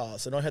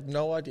podcast, and I had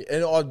no idea.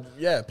 And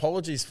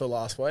apologies for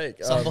last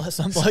week. Some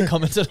bloke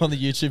commented on the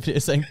YouTube video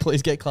saying,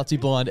 "Please get Clutzy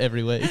blind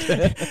every week."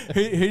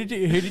 who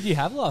did you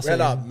have last we had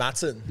week?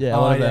 Matson. Yeah,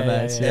 Oh, one of yeah, their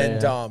yeah, mates. yeah.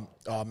 Yeah, And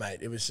yeah. mate,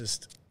 it was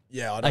just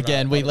I don't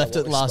Again, know, we I don't left know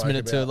it what we last spoke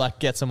minute to about. like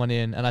get someone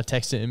in, and I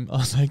texted him. I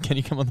was like, "Can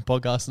you come on the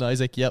podcast?" And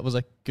he's like, "Yeah." I was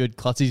like, "Good,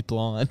 Clutzy's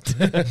blind."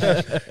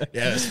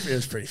 Yeah, it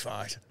was pretty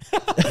fucked.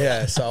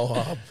 Yeah,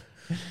 so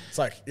it's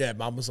like,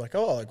 Mum was like,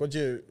 "Oh, like,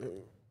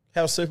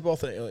 how's Super Bowl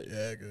thing?" You're like,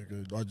 "Yeah,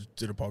 good. I just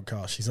did a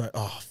podcast." She's like,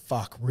 "Oh,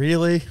 fuck,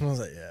 really?" And I was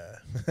like,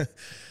 "Yeah."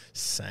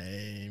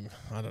 Same.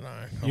 I don't know.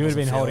 You would have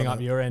been holding up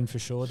your end for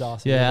sure,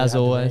 Darcy. Yeah, You as had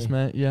to always, be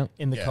mate. Yeah.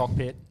 in the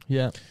cockpit.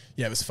 Yeah.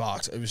 Yeah, it was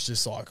fucked. It was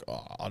just like,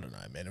 I don't know,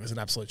 man. It was an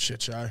absolute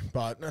shit show,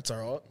 but that's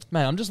all right.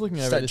 Mate, I'm just looking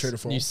over Stayed true to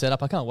this form. new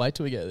setup. I can't wait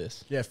till we get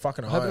this. Yeah,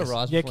 fucking I hope it oath.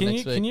 arrives Yeah, before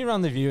next week. can you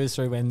run the viewers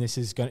through when this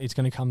is it's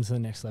going to come to the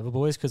next level,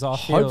 boys? Because I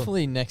feel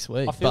Hopefully next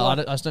week. I feel But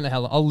like- I just don't know how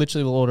long. I'll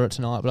literally will order it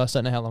tonight, but I just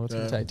don't know how long it's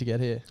going to take to get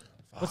here.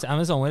 what's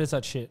Amazon? Where does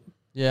that shit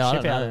Yeah, I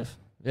ship don't out know. of?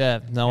 Yeah,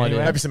 no Anyway.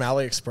 idea. Maybe some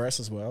AliExpress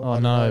as well. I Oh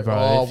don't no, know. bro!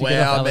 Oh, if you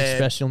get wow, off man.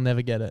 AliExpress, you'll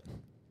never get it.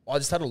 I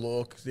just had a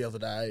look the other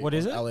day. What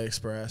is on it?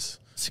 AliExpress.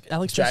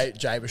 AliExpress,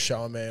 Jay was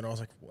showing me, and I was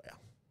like, wow.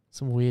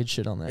 some weird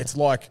shit on there. It's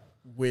like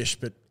Wish,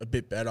 but a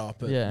bit better.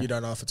 But Yeah. you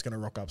don't know if it's going to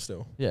rock up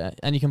still. Yeah,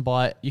 and you can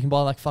buy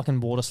like fucking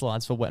water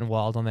slides for Wet and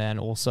Wild on there, and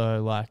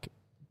also like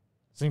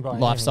So you can buy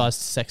life anything. size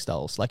sex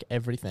dolls, like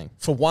everything.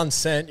 For 1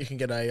 cent, you can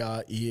get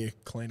a ear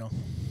cleaner.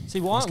 See,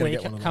 why I'm just aren't gonna we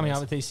get one of coming those.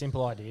 up with these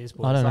simple ideas,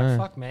 boys? I don't like, know.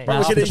 fuck me. Bro,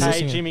 we could After easily-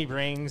 Jay, Jimmy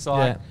Brings,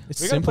 like, Yeah,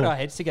 it's we got to simple. put our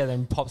heads together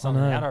and pop I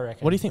something know. out, I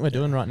reckon. What do you think we're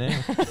doing right now?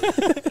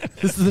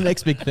 This is the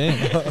next big thing.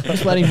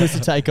 Just waiting for this to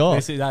take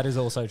off. That is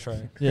also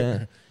true.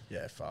 Yeah.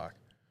 Yeah, fuck.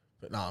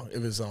 But no, it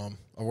was. I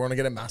want to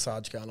get a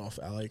massage gun off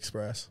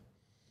AliExpress.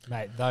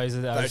 Mate, those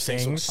are those Those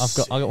things things.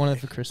 look I got one of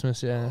them for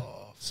Christmas. Yeah,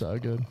 so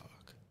good.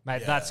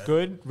 Mate, Yeah. that's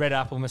good. Red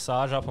Apple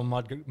Massage up on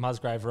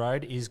Musgrave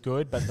Road is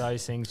good, but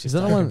those things Is just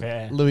that the don't one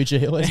compare. Louis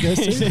G always goes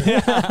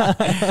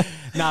to?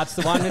 No, it's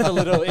the one with the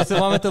little. It's the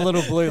one with the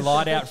little blue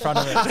light out front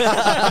of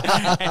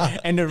it,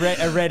 and a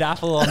red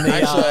apple on the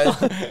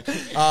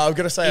Actually, I've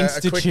got to say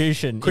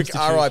institution. a quick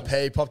Institution.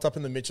 RIP popped up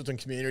in the Mitchelton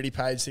community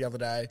page the other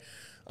day.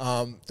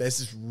 There's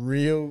this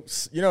real,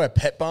 you know where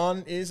Pet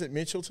Barn is at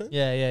Mitchelton?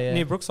 Yeah.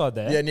 near Brookside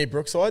there. Yeah, near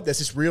Brookside. There's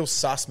this real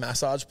sus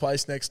massage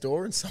place next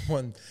door, and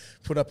someone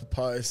put up a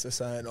post. They're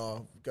saying,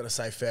 got to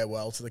say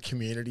farewell to the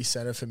community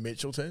centre for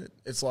Mitchelton.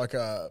 It's like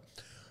I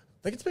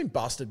think it's been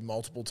busted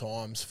multiple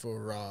times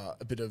for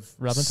a bit of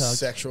Rub and tugs.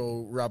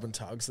 sexual rub and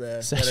tugs there.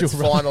 And Sexual it's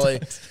rub and finally,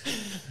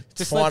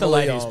 Just let the finally,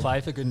 ladies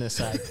play, for goodness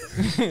sake.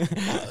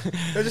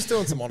 they're just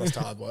doing some honest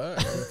hard work.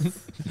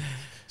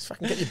 Just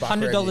fucking get your buck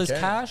wherever you $100 can.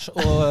 cash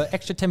or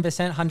extra 10%,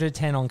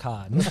 110 on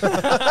card.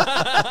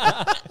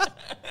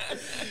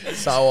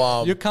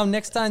 So You come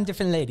next time,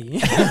 different lady.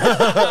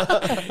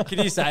 Can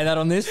you say that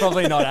on this?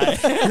 Probably not,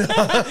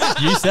 eh?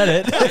 You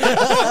said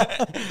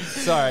it.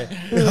 Sorry.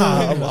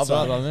 I love That's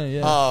right, it. by me,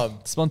 yeah.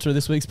 Sponsor of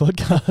this week's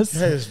podcast.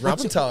 Yeah, it's rub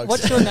and tugs.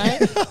 What's your name?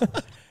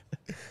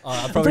 Oh,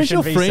 I I'm probably pretty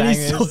sure shouldn't be Freeney's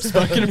saying still this.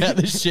 spoken about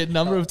this shit a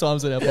number of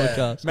times on our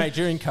podcast. Mate,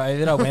 during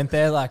COVID, I went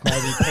there like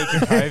maybe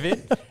peak of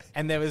COVID.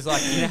 And there was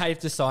like, you know how you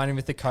have to sign in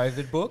with the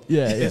COVID book?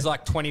 Yeah, There's yeah.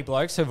 like 20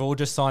 blokes who've all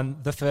just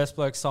signed, the first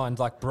bloke signed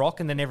like Brock,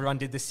 and then everyone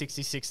did the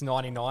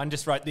 66.99,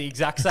 just wrote the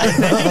exact same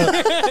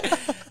thing.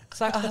 It's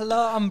like,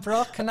 hello, I'm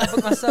Brock. Can I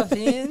book myself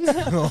in?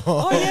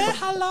 Oh, yeah,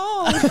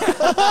 hello.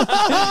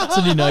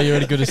 So you know you're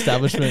at a good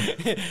establishment.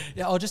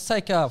 Yeah, I'll just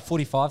take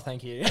 45,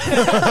 thank you. You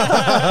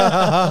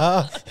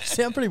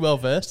sound pretty well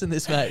versed in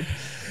this, mate.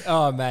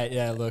 Oh, mate,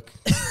 yeah, look.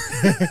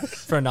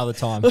 For another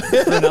time.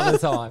 For another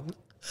time.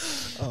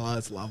 Oh,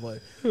 that's lovely.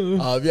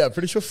 Yeah,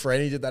 pretty sure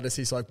Franny did that as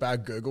his like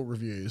bad Google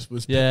reviews.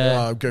 Was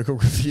Yeah. Google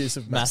reviews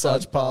of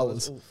massage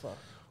parlors.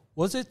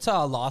 Was it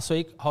last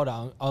week? Hold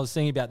on. I was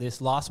thinking about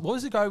this. What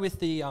was it go with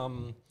the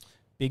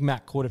Big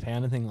Mac quarter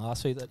pounder thing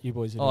last week that you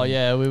boys did? Oh,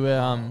 yeah. We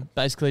were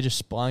basically just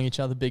spying each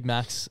other Big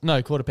Macs.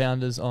 No, quarter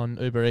pounders on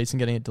Uber Eats and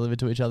getting it delivered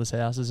to each other's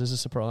houses as a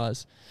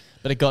surprise.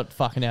 But it got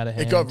fucking out of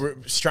hand. It got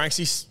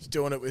Stranksy's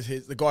doing it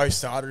with the guy who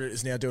started it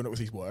is now doing it with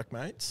his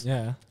workmates.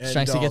 Yeah. And,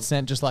 Stranksy gets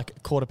sent just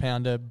like quarter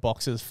pounder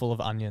boxes full of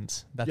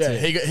onions. That's yeah,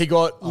 it. he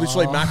got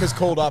literally Macca's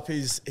called up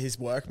his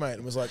workmate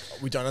and was like,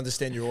 "We don't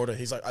understand your order."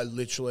 He's like, "I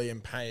literally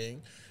am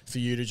paying for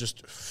you to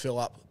just fill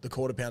up the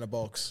quarter pounder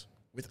box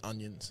with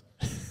onions."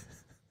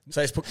 So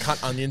he's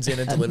cut onions in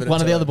and delivered it. One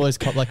of to the other him. boys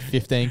copped like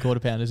 15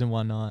 quarter pounders in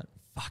one night.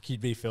 Fuck,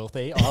 you'd be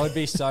filthy. I would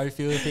be so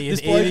filthy if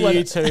This bloke either went-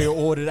 you two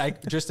ordered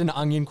just an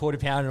onion quarter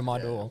pounder at my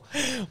door.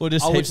 Or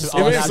just I would- heaps of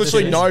I would It was have to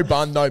literally do no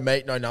bun, no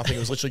meat, no nothing. It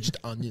was literally just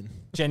onion.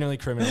 Genuinely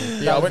criminal.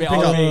 Yeah, I went and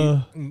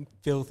would be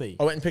filthy.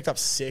 I went and picked up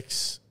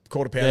 6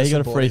 quarter Yeah, pounders. you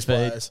got from a free Boardy's feed.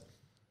 Players.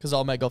 Because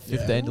old mate got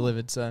 15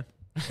 delivered, so.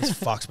 It's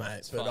fucks,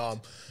 mate. But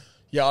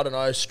yeah, I don't know.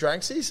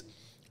 Stranksy's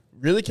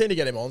really keen to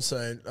get him on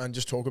soon and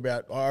just talk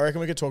about. I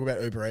reckon we could talk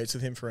about Uber Eats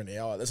with him for an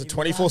hour. There's a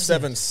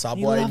 24/7 He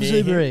Subway loves near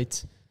Uber him.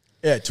 Eats.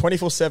 Yeah,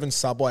 24/7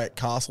 Subway at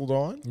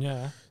Castledine.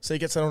 Yeah. So he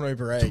gets that on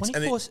Uber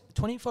Eats.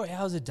 24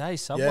 hours a day,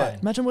 Subway. Yeah.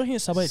 Imagine working at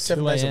Subway at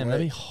 7 2 days a a.m.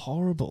 That'd be week.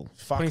 horrible.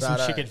 Fuck Putting some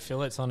that, chicken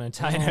fillets on it,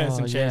 potatoes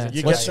and cheese. yeah. It's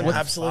You What's- get some what-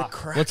 absolute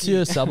crap. What's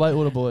your Subway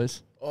order,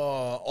 boys?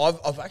 Oh,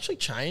 I've actually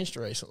changed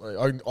recently.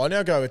 I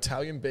now go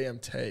Italian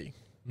BMT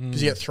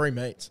because you get 3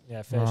 meats.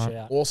 Yeah, fair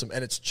shout. Awesome,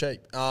 and it's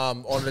cheap.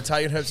 On an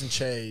Italian herbs and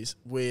cheese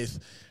with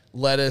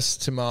lettuce,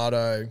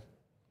 tomato,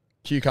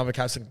 cucumber,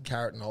 capsicum,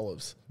 carrot, and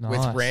olives with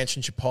Nice. ranch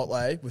and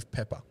chipotle with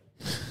pepper.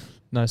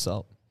 No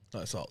salt.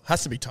 No salt.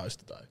 Has to be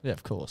toasted though. Yeah,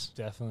 of course.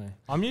 Definitely.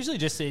 I'm usually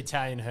just the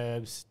Italian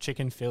herbs,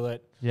 chicken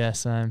fillet, Yeah,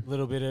 same. a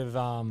little bit of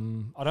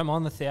I don't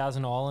mind the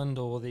Thousand Island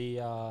or the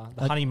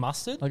honey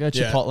mustard. I go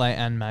chipotle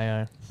and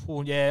mayo.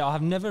 Well, yeah, I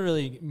have never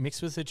really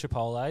mixed with the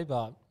chipotle,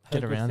 but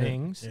Get heard good around it.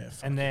 things. Yeah,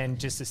 and then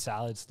just the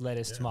salads,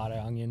 lettuce, tomato,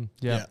 onion,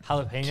 Yeah.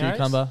 jalapenos.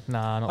 Cucumber?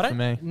 Nah, not for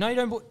me. No, you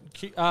don't put.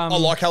 I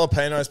like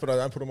jalapenos, but I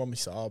don't put them on my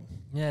sub.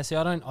 Yeah, see,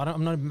 I'm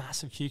not a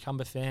massive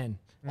cucumber fan.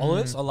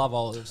 Olives, I love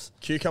olives.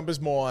 Cucumber's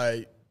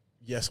my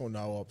yes or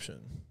no option.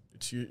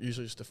 It's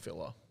usually just a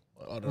filler.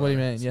 I don't know. What do you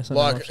mean? Yes or no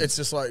Like option? it's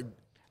just like,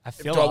 I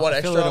do feel I want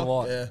I feel extra? it a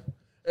lot. Yeah.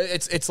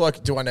 It's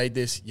like, do I need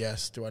this?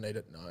 Yes. Do I need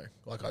it? No.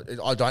 Like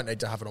I don't need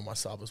to have it on my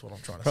sub. Is what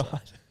I'm trying to say.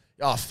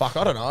 Oh fuck!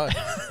 I don't know.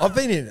 I've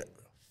been in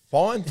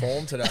fine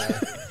form today.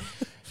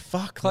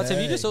 Fuck. Klutz, have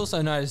you me. just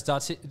also noticed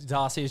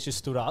Darcy has just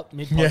stood up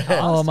mid-podcast?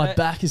 Oh, my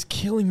back is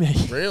killing me.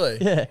 Really?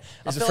 Yeah.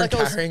 Is it from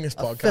carrying this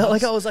podcast? I felt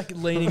like I was like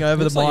leaning over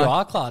the Looks like you mic.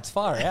 are, Klutz.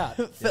 Far out.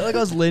 Felt like I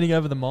was leaning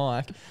over the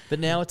mic, but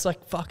now it's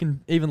like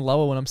fucking even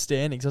lower when I'm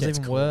standing, so it's Gets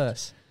even cooked.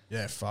 worse.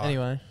 Yeah. Fuck.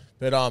 Anyway.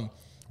 But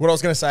what I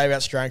was going to say about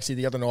Stranksy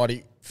the other night,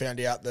 he found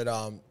out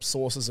that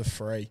sauces are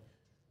free.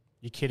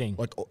 You're kidding.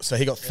 Like, so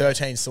he got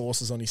 13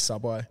 sauces on his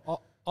Subway.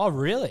 Oh,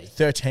 really?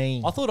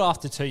 13. I thought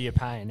after 2 you're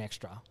paying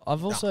extra.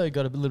 I've also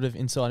got a little bit of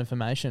inside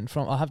information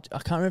from I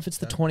can't remember if it's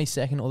the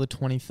 22nd or the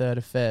 23rd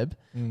of Feb.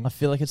 I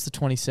feel like it's the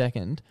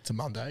 22nd. It's a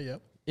Monday,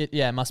 yep.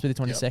 It must be the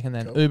 22nd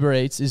then. cool. Uber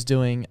Eats is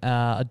doing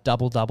a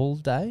double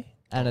day,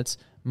 and it's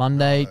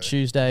Monday,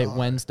 Tuesday,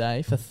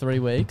 Wednesday for 3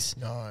 weeks.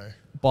 No.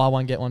 Buy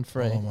one, get one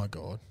free. Oh, my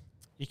God.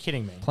 You're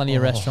kidding me. Plenty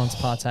of restaurants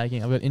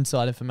partaking. I've got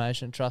inside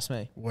information. Trust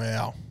me.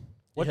 Wow.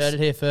 You heard it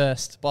here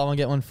first. Buy one,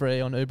 get one free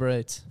on Uber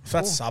Eats. If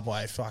that's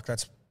Subway, fuck,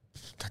 that's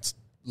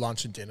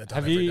lunch and dinner done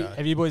Have every you day.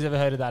 have you boys ever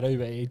heard of that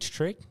Uber Eats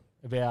trick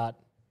about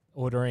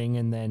ordering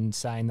and then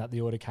saying that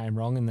the order came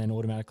wrong and then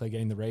automatically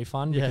getting the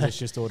refund because Yeah. it's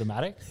just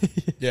automatic?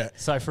 Yeah.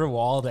 So for a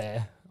while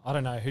there, I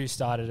don't know who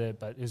started it,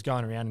 but it was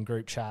going around in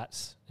group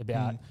chats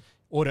about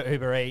order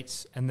Uber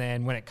Eats, and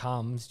then when it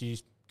comes, you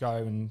go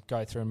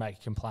through and make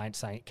a complaint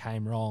saying it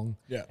came wrong.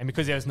 Yeah. And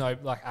because there was no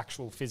like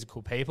actual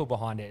physical people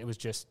behind it, it was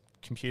just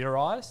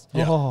computerized.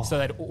 Yeah. Oh. So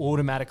they'd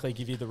automatically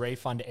give you the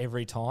refund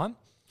every time.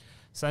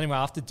 So anyway,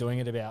 after doing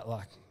it about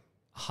like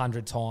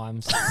 100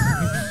 times,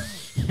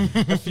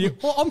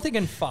 well, I'm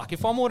thinking, fuck,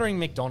 if I'm ordering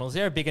McDonald's,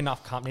 they're a big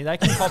enough company. They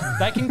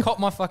can cop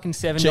my fucking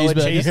 $7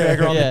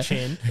 cheeseburger on the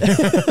chin.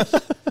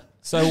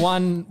 So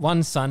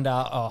one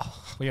Sunday,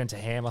 we went to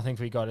Ham. I think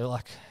we got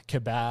like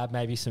kebab,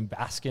 maybe some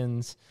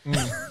Baskins.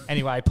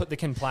 Anyway, put the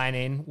complaint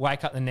in,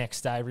 wake up the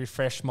next day,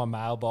 refresh my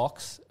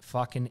mailbox,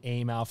 fucking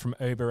email from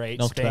Uber Eats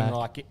Knocked being back.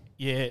 like,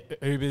 yeah,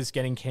 Uber's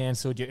getting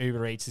cancelled, your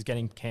Uber Eats is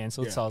getting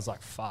cancelled. Yeah. So I was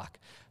like, fuck.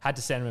 Had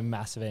to send them a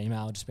massive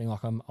email just being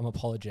like, I'm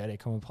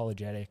apologetic.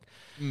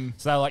 So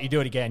they're like, you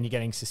do it again, you're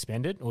getting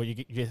suspended, or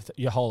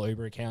your whole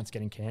Uber account's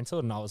getting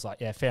cancelled. And I was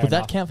like, yeah, fair Would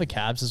enough. that count for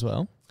cabs as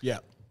well? Yeah.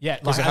 Yeah,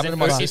 Because it as happened in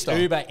to my it's sister.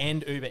 Uber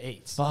and Uber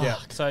Eats. Fuck. Yeah.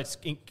 So it's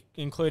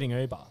including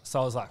Uber.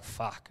 So I was like,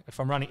 fuck. If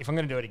I'm going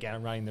to do it again,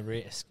 I'm running the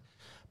risk.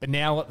 But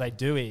now what they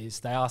do is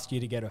they ask you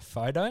to get a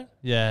photo.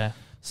 Yeah.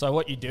 So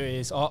what you do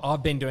is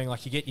I've been doing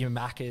like you get your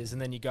Maccas and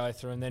then you go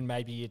through and then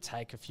maybe you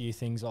take a few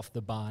things off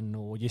the bun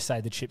or you say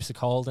the chips are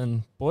cold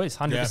and boys,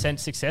 100%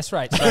 success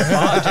rate so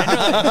far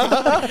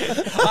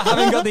generally. I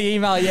haven't got the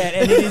email yet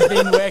and it has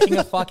been working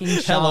a fucking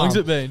charm. How long's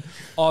it been?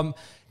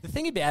 The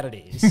thing about it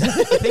is,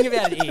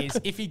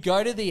 if you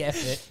go to the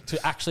effort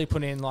to actually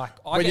put in, like,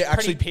 I When get you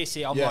pretty actually-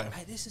 pissy. I'm yeah. like,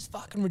 hey, this is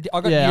fucking ridiculous.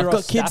 I got Yeah, I've Euros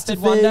got kids to Stafford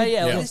one day. feed.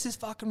 Yeah, Yeah. this is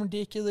fucking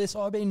ridiculous.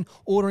 I've been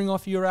ordering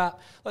off your app.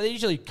 Like, they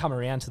usually come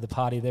around to the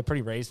party. They're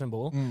pretty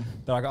reasonable.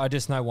 But I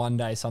just know one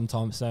day,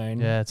 sometime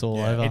soon, Yeah, it's all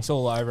over. it's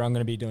all over. I'm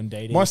going to be doing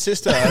DDs. My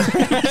sister,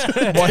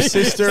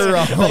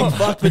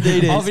 fuck for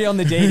DDs. I'll be on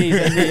the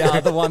DDs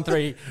and the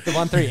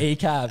 1-3 E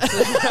cabs.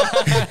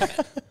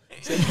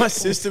 my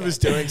sister was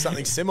doing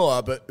something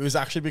similar, but it was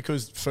actually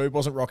because food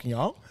wasn't rocking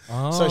up.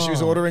 So she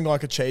was ordering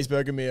like a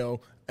cheeseburger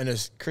meal and a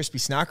crispy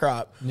snack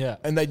wrap. Yeah.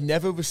 And they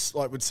never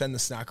would send the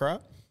snack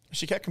wrap.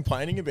 She kept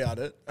complaining about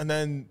it. And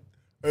then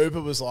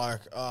Uber was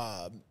like,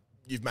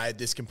 you've made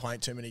this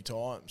complaint too many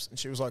times. And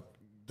she was like,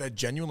 they're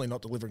genuinely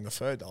not delivering the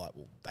food. They're like,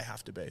 well, they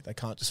have to be. They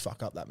can't just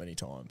fuck up that many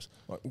times.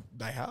 Like,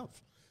 they have.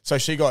 So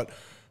she got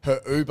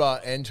her Uber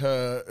and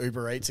her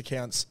Uber Eats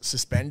accounts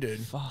suspended.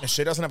 And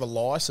she doesn't have a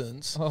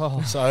license.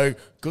 So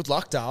good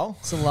luck, Dale.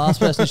 It's the last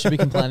person who should be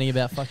complaining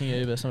about fucking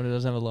Uber, someone who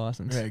doesn't have a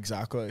license. Yeah,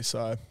 exactly.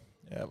 So,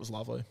 yeah, it was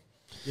lovely.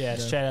 Yeah,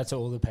 shout out to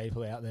all the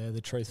people out there,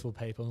 the truthful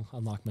people,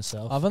 unlike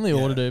myself. I've only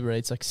ordered Uber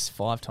Eats like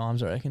 5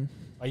 times, I reckon.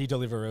 Are you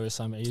Deliveroo or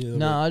something? Are you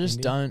No, Deliveroo I just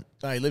Indian? don't.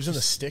 No, he lives in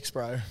the sticks,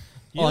 bro.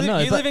 You, Oh, live, no,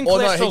 you but- live in Oh,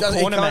 no, he cholesterol doesn't-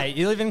 he corner, can't- mate.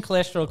 You live in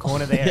cholesterol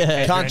corner there. Yeah.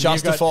 Adrian. Can't You've got-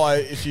 justify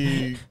if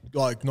you,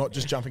 like, not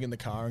just jumping in the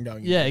car and going.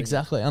 and Yeah, getting it.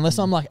 exactly. Unless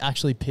I'm like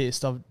actually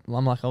pissed, I'm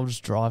like, I'll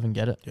just drive and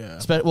get it. Yeah.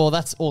 Well,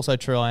 that's also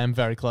true. I am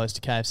very close to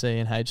KFC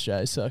and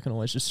HJ, so I can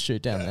always just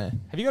shoot down there.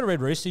 Have you got a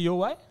Red Rooster your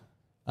way?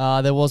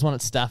 There was one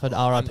at Stafford,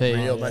 RIP.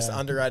 Unreal, Yeah. most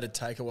underrated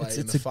takeaway in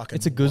It's the a, fucking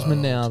it's a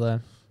Guzman now, world.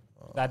 though.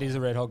 That is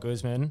a Red Hot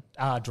Guzman.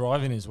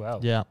 Driving as well.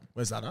 Yeah.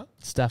 Where's that at?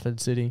 Stafford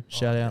City.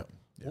 Shout out.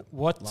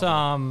 What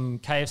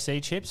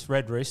KFC chips?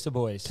 Red Rooster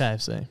Boys.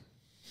 KFC.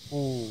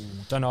 Ooh,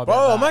 don't know about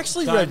Bro, that. I'm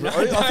actually Don't- red.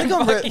 I think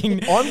don't I'm red.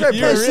 fucking- I'm red.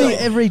 KFC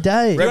every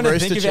day. You Red want to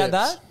Rooster think about chips.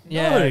 that?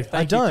 Yeah, No, thank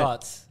I you, don't.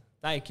 Clutz.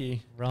 Thank you.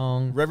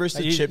 Wrong. Red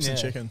roasted You- chips yeah. and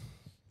chicken.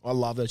 I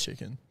love their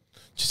chicken.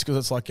 Just because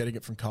it's like getting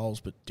it from Coles,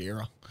 but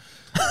dearer.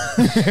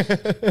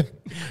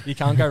 You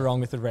can't go wrong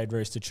with the Red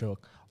Rooster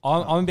chook.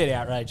 I'm a bit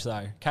outraged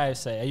though.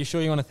 KFC, are you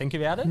sure you want to think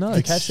about it? No,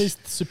 KFC's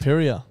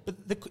superior. But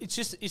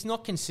it's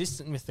not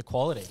consistent with the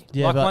quality.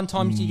 Yeah, like but- one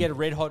time you get a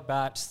red hot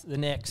batch, the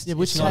next. Yeah,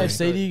 which it's not as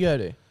KFC good. do you go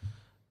to?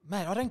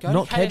 Mate, I don't go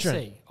Not to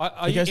KFC.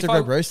 Kedron. He goes to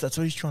Red Roast. That's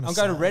what he's trying to I'll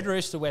say. go to Red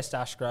Rooster West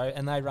Ashgrove,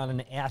 and they run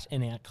an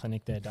out-and-out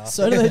clinic there, Darcy.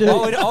 So do they do.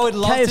 I would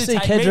love KFC to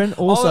take Kedron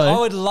also. I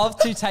would love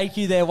to take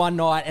you there one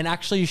night and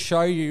actually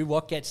show you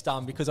what gets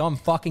done because I'm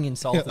fucking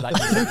insulted that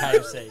you do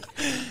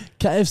KFC.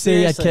 KFC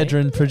Seriously? at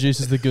Kedron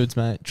produces the goods,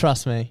 mate.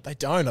 Trust me. They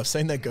don't. I've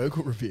seen their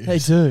Google reviews. They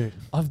do.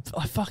 I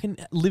fucking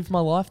lived my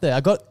life there.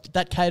 I got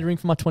that catering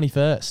for my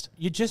 21st.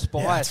 You're just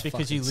Yeah, biased it's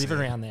because you fucking live sick.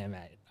 around there,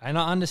 mate. And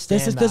I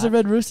understand There's a that.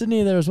 Red Rooster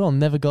near there as well.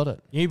 Never got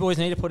it. You boys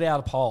need to put out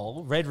a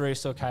poll: Red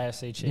Rooster or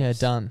KFC chips. Yeah,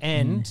 done.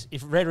 And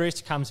if Red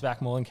Rooster comes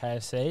back more than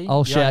KFC, I'll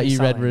owe shout me you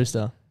Red something.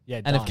 Rooster.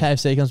 Yeah, And if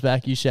KFC comes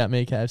back, you shout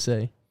me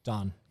KFC.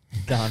 done.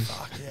 Done.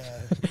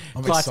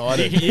 I'm Plus,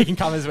 excited. You can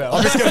come as well.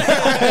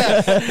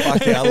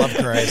 Fuck yeah, I love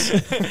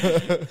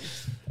Grace.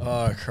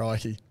 Oh,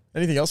 crikey.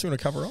 Anything else you want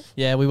to cover off?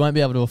 Yeah, we won't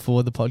be able to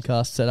afford the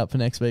podcast set up for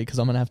next week because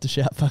I'm going to have to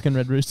shout fucking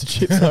Red Rooster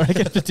chips, I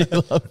reckon, to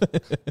deal up.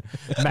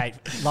 Mate,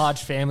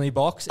 large family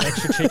box,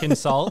 extra chicken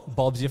salt.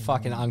 Bob's your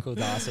fucking Uncle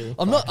Darcy.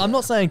 I'm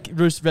not saying Red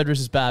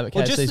Rooster's bad, but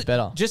Well, KFC's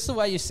better. Just the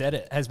way you said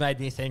it has made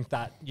me think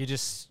that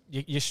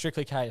you're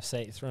strictly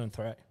KFC through and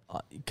through.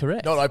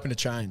 Correct. Not open to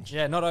change.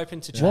 Yeah, not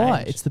open to change. Why?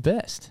 It's the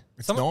best.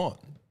 It's not.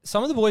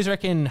 Some of the boys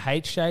reckon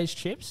HJ's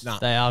chips. Nah.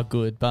 They are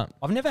good, but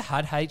I've never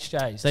had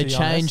HJ's. they to be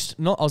changed. honest.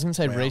 Not I was going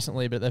to say Wow.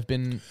 recently, but they've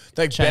been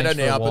They're changed better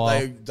for a now, but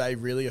while. they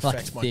really Like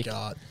affect my thick.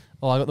 gut.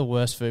 Oh, I got the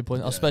worst food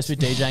poisoning. I was supposed to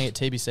be DJing at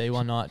TBC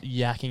one night,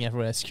 yakking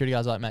everywhere. Security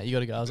guy's like, mate, you got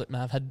to go. I was like,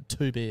 man, I've had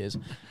 2 beers.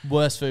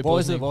 Worst food What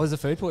poisoning. was the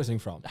food poisoning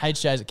from?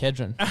 HJ's at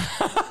Kedron.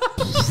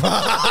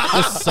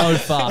 It's so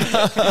far.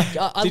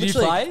 Did you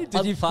play?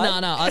 Did you play?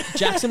 No.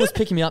 Jackson was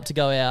picking me up to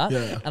go out,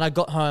 Yeah. and I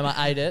got home,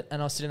 I ate it,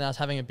 and I was sitting there, I was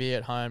having a beer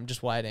at home,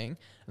 just waiting.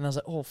 And I was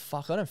like, oh,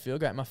 fuck, I don't feel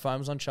great. My phone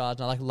was on charge,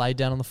 and I laid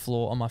down on the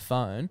floor on my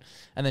phone.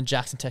 And then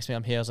Jackson texted me,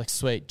 I'm here. I was like,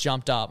 sweet.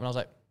 Jumped up, and I was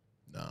like,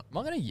 No. am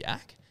I going to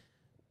yak?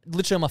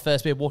 Literally on my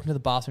first beer, walked into the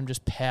bathroom,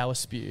 just power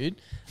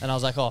spewed. And I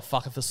was like, oh,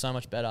 fuck, I feel so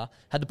much better.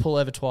 Had to pull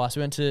over twice.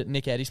 We went to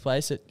Nick Eddie's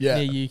place near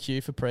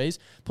UQ for prees.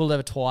 Pulled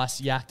over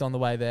twice, yacked on the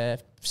way there,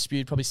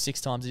 spewed probably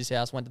 6 times at his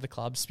house, went to the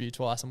club, spewed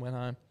twice, and went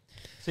home.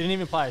 So you didn't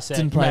even play a set.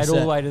 Didn't You play a made all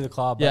the set. way to the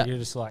club, Yeah. but you're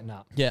just like,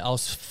 nah. Yeah, I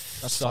was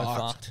so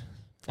fucked.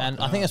 And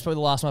I think that's probably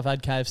the last time I've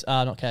had KFC,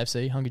 not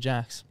KFC, Hungry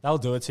Jack's. That'll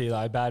do it to you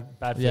though. Bad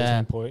Yeah,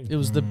 feeling point. it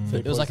was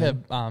it was like a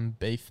poisoning.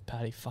 beef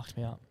patty, fucked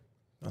me up.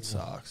 That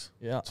sucks.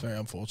 Yeah. It's very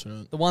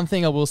unfortunate. The one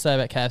thing I will say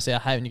about KFC, I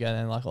hate when you go there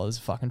and like, oh, there's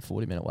a fucking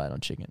 40-minute wait on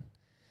chicken.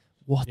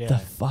 What Yeah. the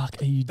fuck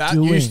are you That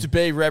doing? used to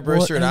be Red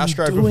Rooster What at are you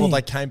Ashgrove before doing?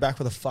 they came back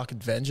with a fucking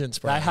vengeance,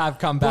 bro. They have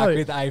come back Bro,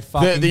 with a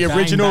fucking the bang,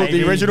 original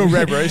baby.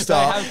 Red Rooster. They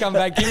have come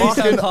back. Give me some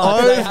Fucking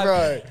class. They oath, have-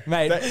 bro.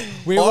 Mate,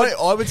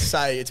 I would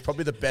say it's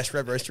probably the best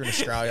Red Rooster in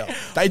Australia.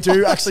 They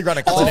do actually run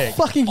a That's a clinic.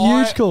 fucking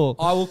huge I call.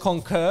 will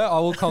concur. I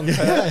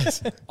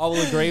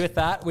will agree with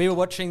that. We were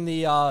watching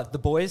the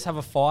boys have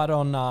a fight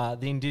on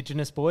the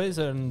Indigenous boys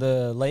in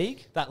the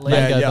league. That league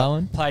Mango yeah.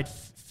 Bowen. played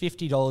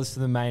 $50 for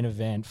the main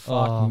event.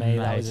 Fuck Oh, me,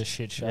 that mate. was a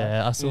shit show.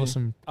 Yeah, I saw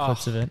some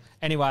clips of it.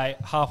 Anyway,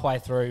 halfway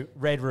through,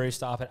 Red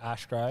Rooster up at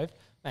Ashgrove.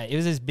 Mate, it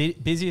was as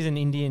busy as an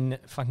Indian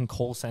fucking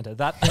call centre.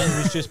 That thing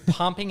was just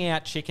pumping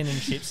out chicken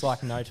and chips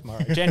like no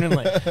tomorrow.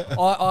 Genuinely.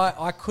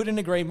 I couldn't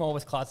agree more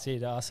with Klutz here,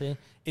 Darcy.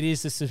 It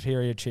is the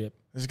superior chip.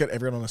 This has got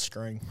everyone on a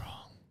string.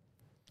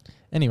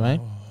 Anyway,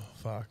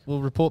 Fuck.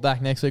 we'll report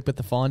back next week with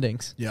the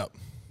findings. Yep.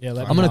 Yeah,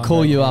 let I'm me going know to call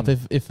on you that.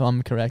 up if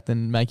I'm correct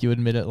and make you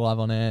admit it live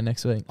on air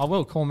next week. I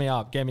will. Call me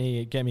up. Get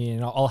me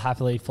in. I'll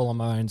happily follow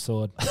my own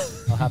sword.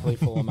 I'll happily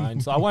follow my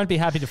own. So I won't be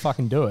happy to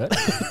fucking do it.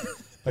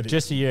 But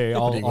just for you,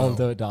 I'll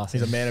do it, Darcy.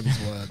 He's a man of his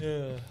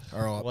word.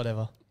 All right.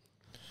 Whatever.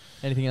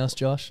 Anything else,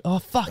 Josh? Oh,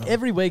 fuck.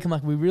 Every week I'm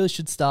like, we really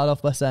should start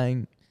off by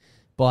saying,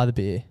 buy the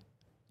beer.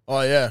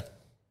 Oh, yeah.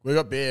 We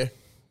got beer.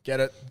 Get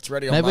it. It's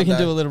ready on Maybe we Monday.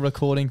 can do a little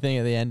recording thing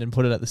at the end and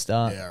put it at the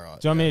start. Yeah, all right.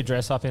 Do you want me to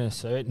dress up in a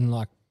suit and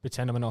like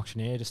pretend I'm an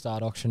auctioneer to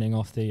start auctioning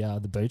off the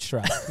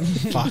bootstrap?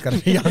 Fuck,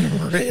 that'd be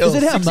unreal. Is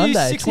it out 60,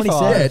 Monday? 65?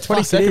 27? Yeah, Fuck,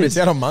 22nd. it It's is.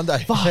 out on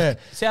Monday. Yeah.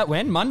 It's out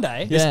when?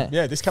 Monday? Yeah.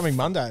 Yeah, this coming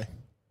Monday.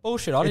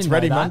 Bullshit, I It's didn't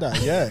ready know that.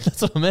 Monday, yeah.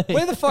 That's what I mean.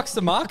 Where the fuck's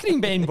the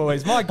marketing been,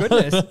 boys? My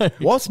goodness.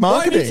 What's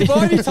Why have marketing? you told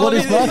What me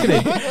is this?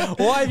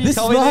 marketing? Why have you This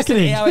told is me this an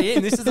marketing. hour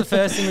in? This is the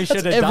first thing we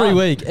should have Every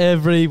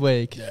done.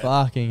 week.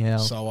 Fucking hell.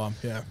 So,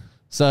 yeah.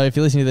 So if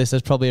you're listening to this,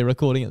 there's probably a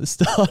recording at the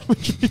start,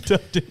 which we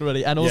don't do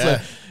already. And also,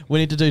 Yeah. we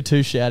need to do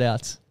 2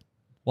 shout-outs.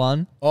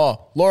 One,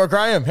 Oh, Laura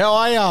Graham, how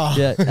are ya?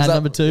 yeah, and Is that-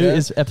 number 2 yeah?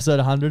 is episode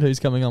 100, who's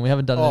coming on. We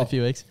haven't done it in Oh. a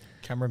few weeks.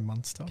 Cameron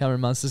Munster.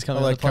 Cameron Munster's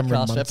coming I on like the podcast Cameron for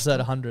Munster. episode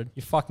 100.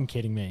 You're fucking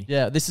kidding me.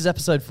 Yeah, this is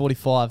episode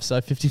 45,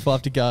 so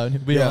 55 to go, and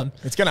he'll be on.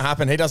 It's going to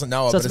happen. He doesn't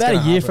know it, So but it's about a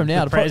gonna year happen. from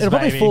now. The Prez, It'll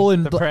probably baby. fall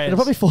in. The Prez. It'll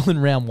probably fall in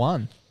round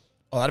 1.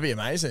 Oh, that'd be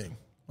amazing. We'll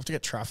have to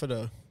get Trafford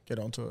to get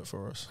onto it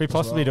for us. Could we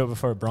possibly do it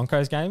before a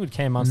Broncos game? Would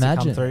Cam Munster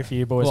Imagine. come through for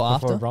you boys Or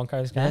before after. a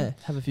Broncos game? Yeah,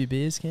 have a few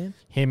beers, Cam.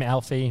 Him,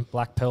 Alfie,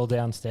 Black Pearl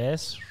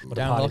downstairs. What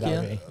a Darren party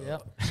Lockyer. that'd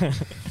be. Yep.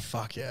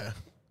 Fuck yeah.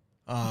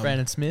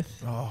 Brandon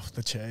Smith. Oh,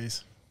 the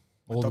cheese.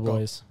 All the Dog.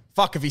 boys.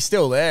 Fuck, if he's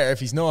still there. If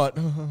he's not,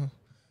 if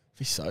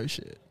he's so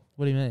shit.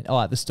 What do you mean? Oh,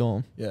 at the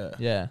Storm. Yeah.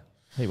 Yeah,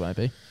 he won't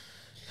be.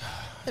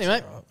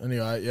 Anyway.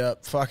 Anyway, yeah.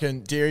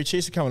 Fucking Deary,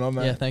 cheers for coming on,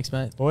 mate. Yeah, thanks,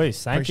 mate.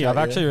 Boys, thank Appreciate you. I've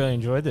it, actually really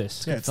enjoyed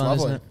this. Yeah, it's fun,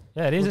 lovely. isn't it?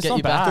 Yeah, it is. We'll It's get not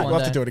you back bad. one We'll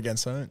have to day. do it again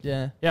soon.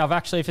 Yeah. Yeah, I've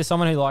actually, for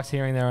someone who likes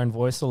hearing their own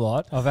voice a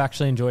lot, I've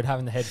actually enjoyed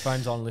having the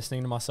headphones on,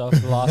 listening to myself for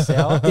the last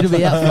hour. It'll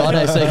be out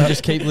Friday, so you can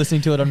just keep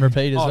listening to it on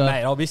repeat as Oh, well.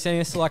 mate, I'll be sending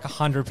this to like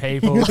 100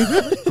 people.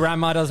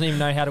 Grandma doesn't even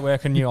know how to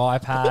work a new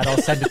iPad.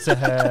 I'll send it to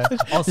her.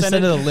 I'll Just send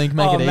her the link,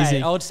 make it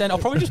easy. I'll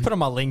probably just put it on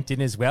my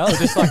LinkedIn as well,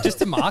 just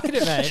to market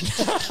it, mate.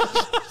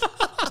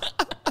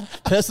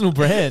 Personal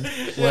brand.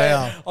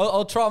 Wow.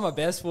 I'll try my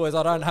best, boys.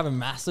 I don't have a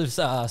massive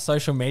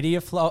social media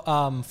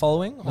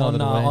following on Neither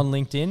do we. on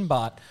LinkedIn,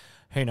 but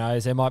who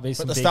knows? There might be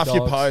some But the big stuff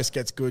you dogs. post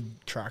gets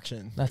good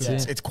traction. That's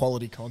it's, it. It's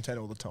quality content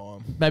all the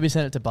time. Maybe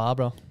send it to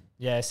Barbara.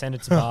 Yeah, send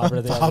it to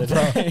Barbara the other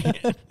day.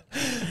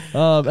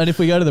 And if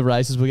we go to the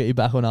races, we'll get you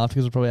back on after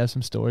because we'll probably have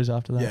some stories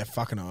after that. Yeah,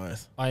 fucking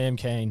oath. I am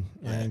keen.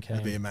 I Yeah, am it'd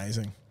be keen.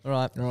 amazing. All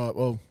right. All right,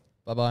 well,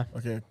 Bye-bye.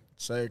 okay.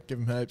 So give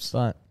him heaps.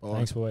 Bye. Bye.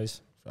 Thanks,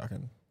 boys.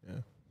 Fucking, yeah.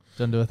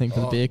 Do you want to do a thing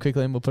for the Oh. beer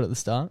quickly and we'll put it at the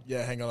start?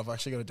 Yeah, hang on. I've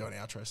actually got to do an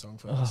outro song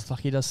first. Oh, fuck,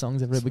 he does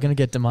songs every... We're going to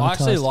get I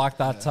demonetized. actually like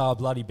that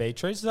Bloody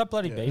Beatrice. Is that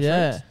Bloody Beatrice?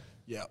 Yeah,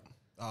 Yeah.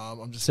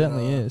 I'm just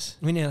certainly gonna, is.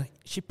 We know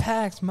she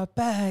packed my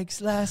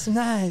bags last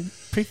night,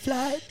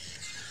 pre-flight.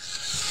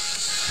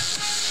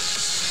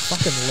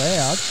 Fucking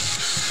loud.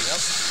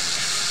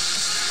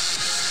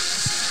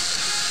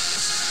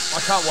 I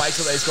can't wait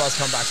till these guys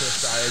come back to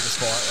Australia just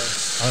quietly.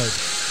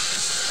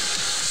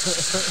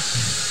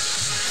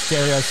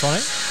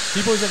 Stereosonic. Do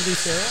you boys ever do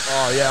stereo?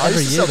 Oh, yeah. I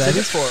Every used to year, sell baby.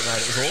 tickets for it,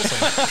 mate. It was awesome.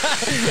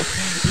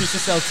 You used to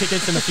sell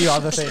tickets and a few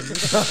other things.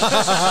 This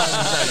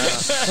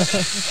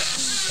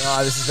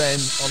has been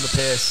On The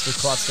Piss with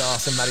Clutch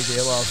Stars and Matty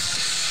Dearlove.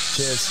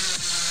 Cheers.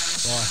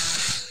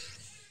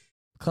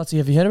 Bye. Clutzy,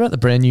 have you heard about the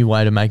brand new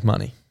way to make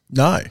money?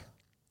 No.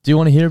 Do you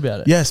want to hear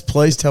about it? Yes,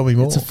 please tell me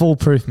more. It's a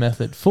foolproof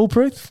method.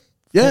 Foolproof?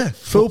 Yeah,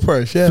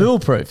 foolproof. Yeah.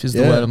 Foolproof is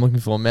the Yeah. word I'm looking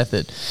for,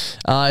 method.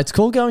 It's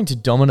called going to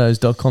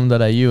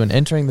dominoes.com.au and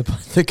entering the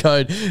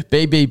code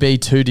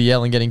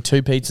BBB2DL and getting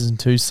 2 pizzas and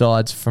 2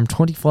 sides from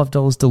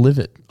 $25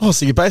 delivered. Oh,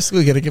 so you're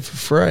basically getting it for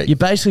free. You're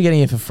basically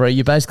getting it for free.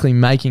 You're basically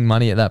making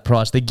money at that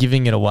price. They're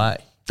giving it away.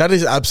 That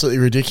is absolutely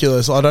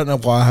ridiculous. I don't know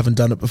why I haven't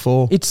done it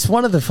before. It's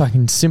one of the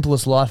fucking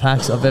simplest life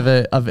hacks I've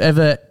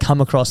ever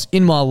come across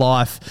in my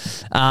life.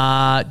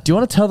 Do you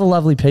want to tell the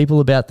lovely people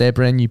about their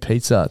brand new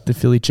pizza, the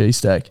Philly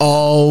cheesesteak?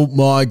 Oh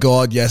my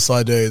God, yes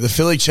I do. The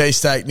Philly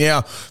cheesesteak.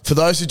 Now, for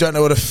those who don't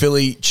know what a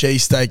Philly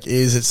cheesesteak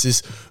is, it's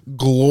this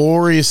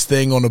glorious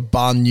thing on a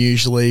bun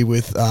usually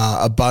with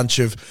a bunch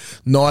of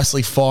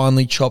nicely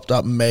finely chopped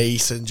up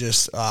meat and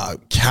just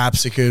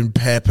capsicum,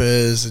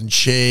 peppers and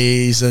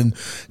cheese. And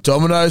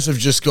Domino's have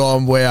just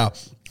gone, wow,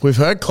 we've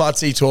heard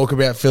Klutzy talk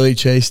about Philly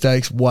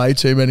cheesesteaks way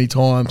too many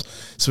times.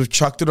 So we've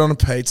chucked it on a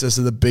pizza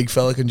so the big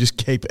fella can just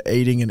keep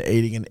eating and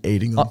eating and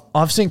eating them.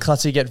 I've seen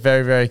Klutzy get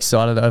very, very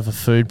excited over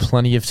food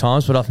plenty of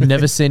times, but I've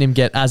never seen him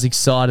get as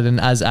excited and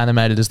as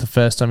animated as the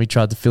first time he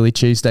tried the Philly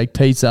cheesesteak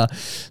pizza.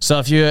 So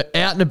if you're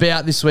out and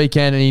about this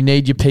weekend and you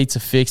need your pizza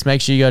fixed,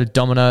 make sure you go to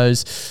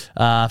Domino's.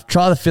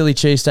 Try the Philly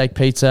cheesesteak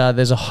pizza.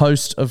 There's a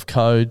host of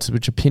codes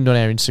which are pinned on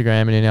our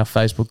Instagram and in our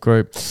Facebook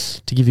group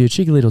to give you a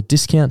cheeky little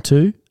discount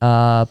too.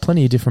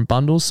 Plenty of different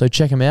bundles, so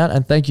check them out.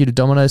 And thank you to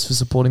Domino's for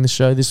supporting the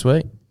show this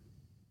week.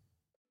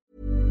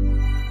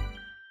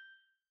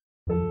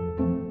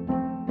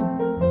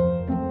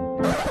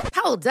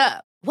 Hold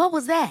up. What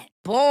was that?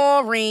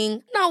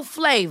 Boring. No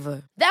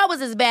flavor. That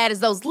was as bad as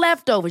those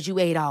leftovers you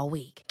ate all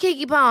week.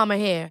 Keke Palmer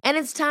here, and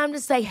it's time to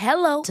say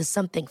hello to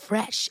something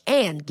fresh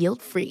and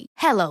guilt-free.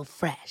 Hello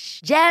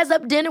Fresh. Jazz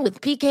up dinner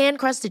with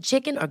pecan-crusted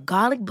chicken or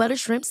garlic butter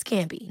shrimp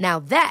scampi. Now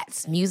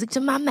that's music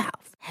to my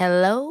mouth.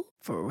 Hello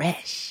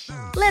Fresh.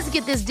 Let's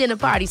get this dinner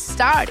party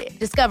started.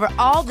 Discover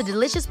all the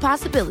delicious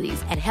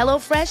possibilities at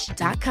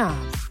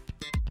HelloFresh.com.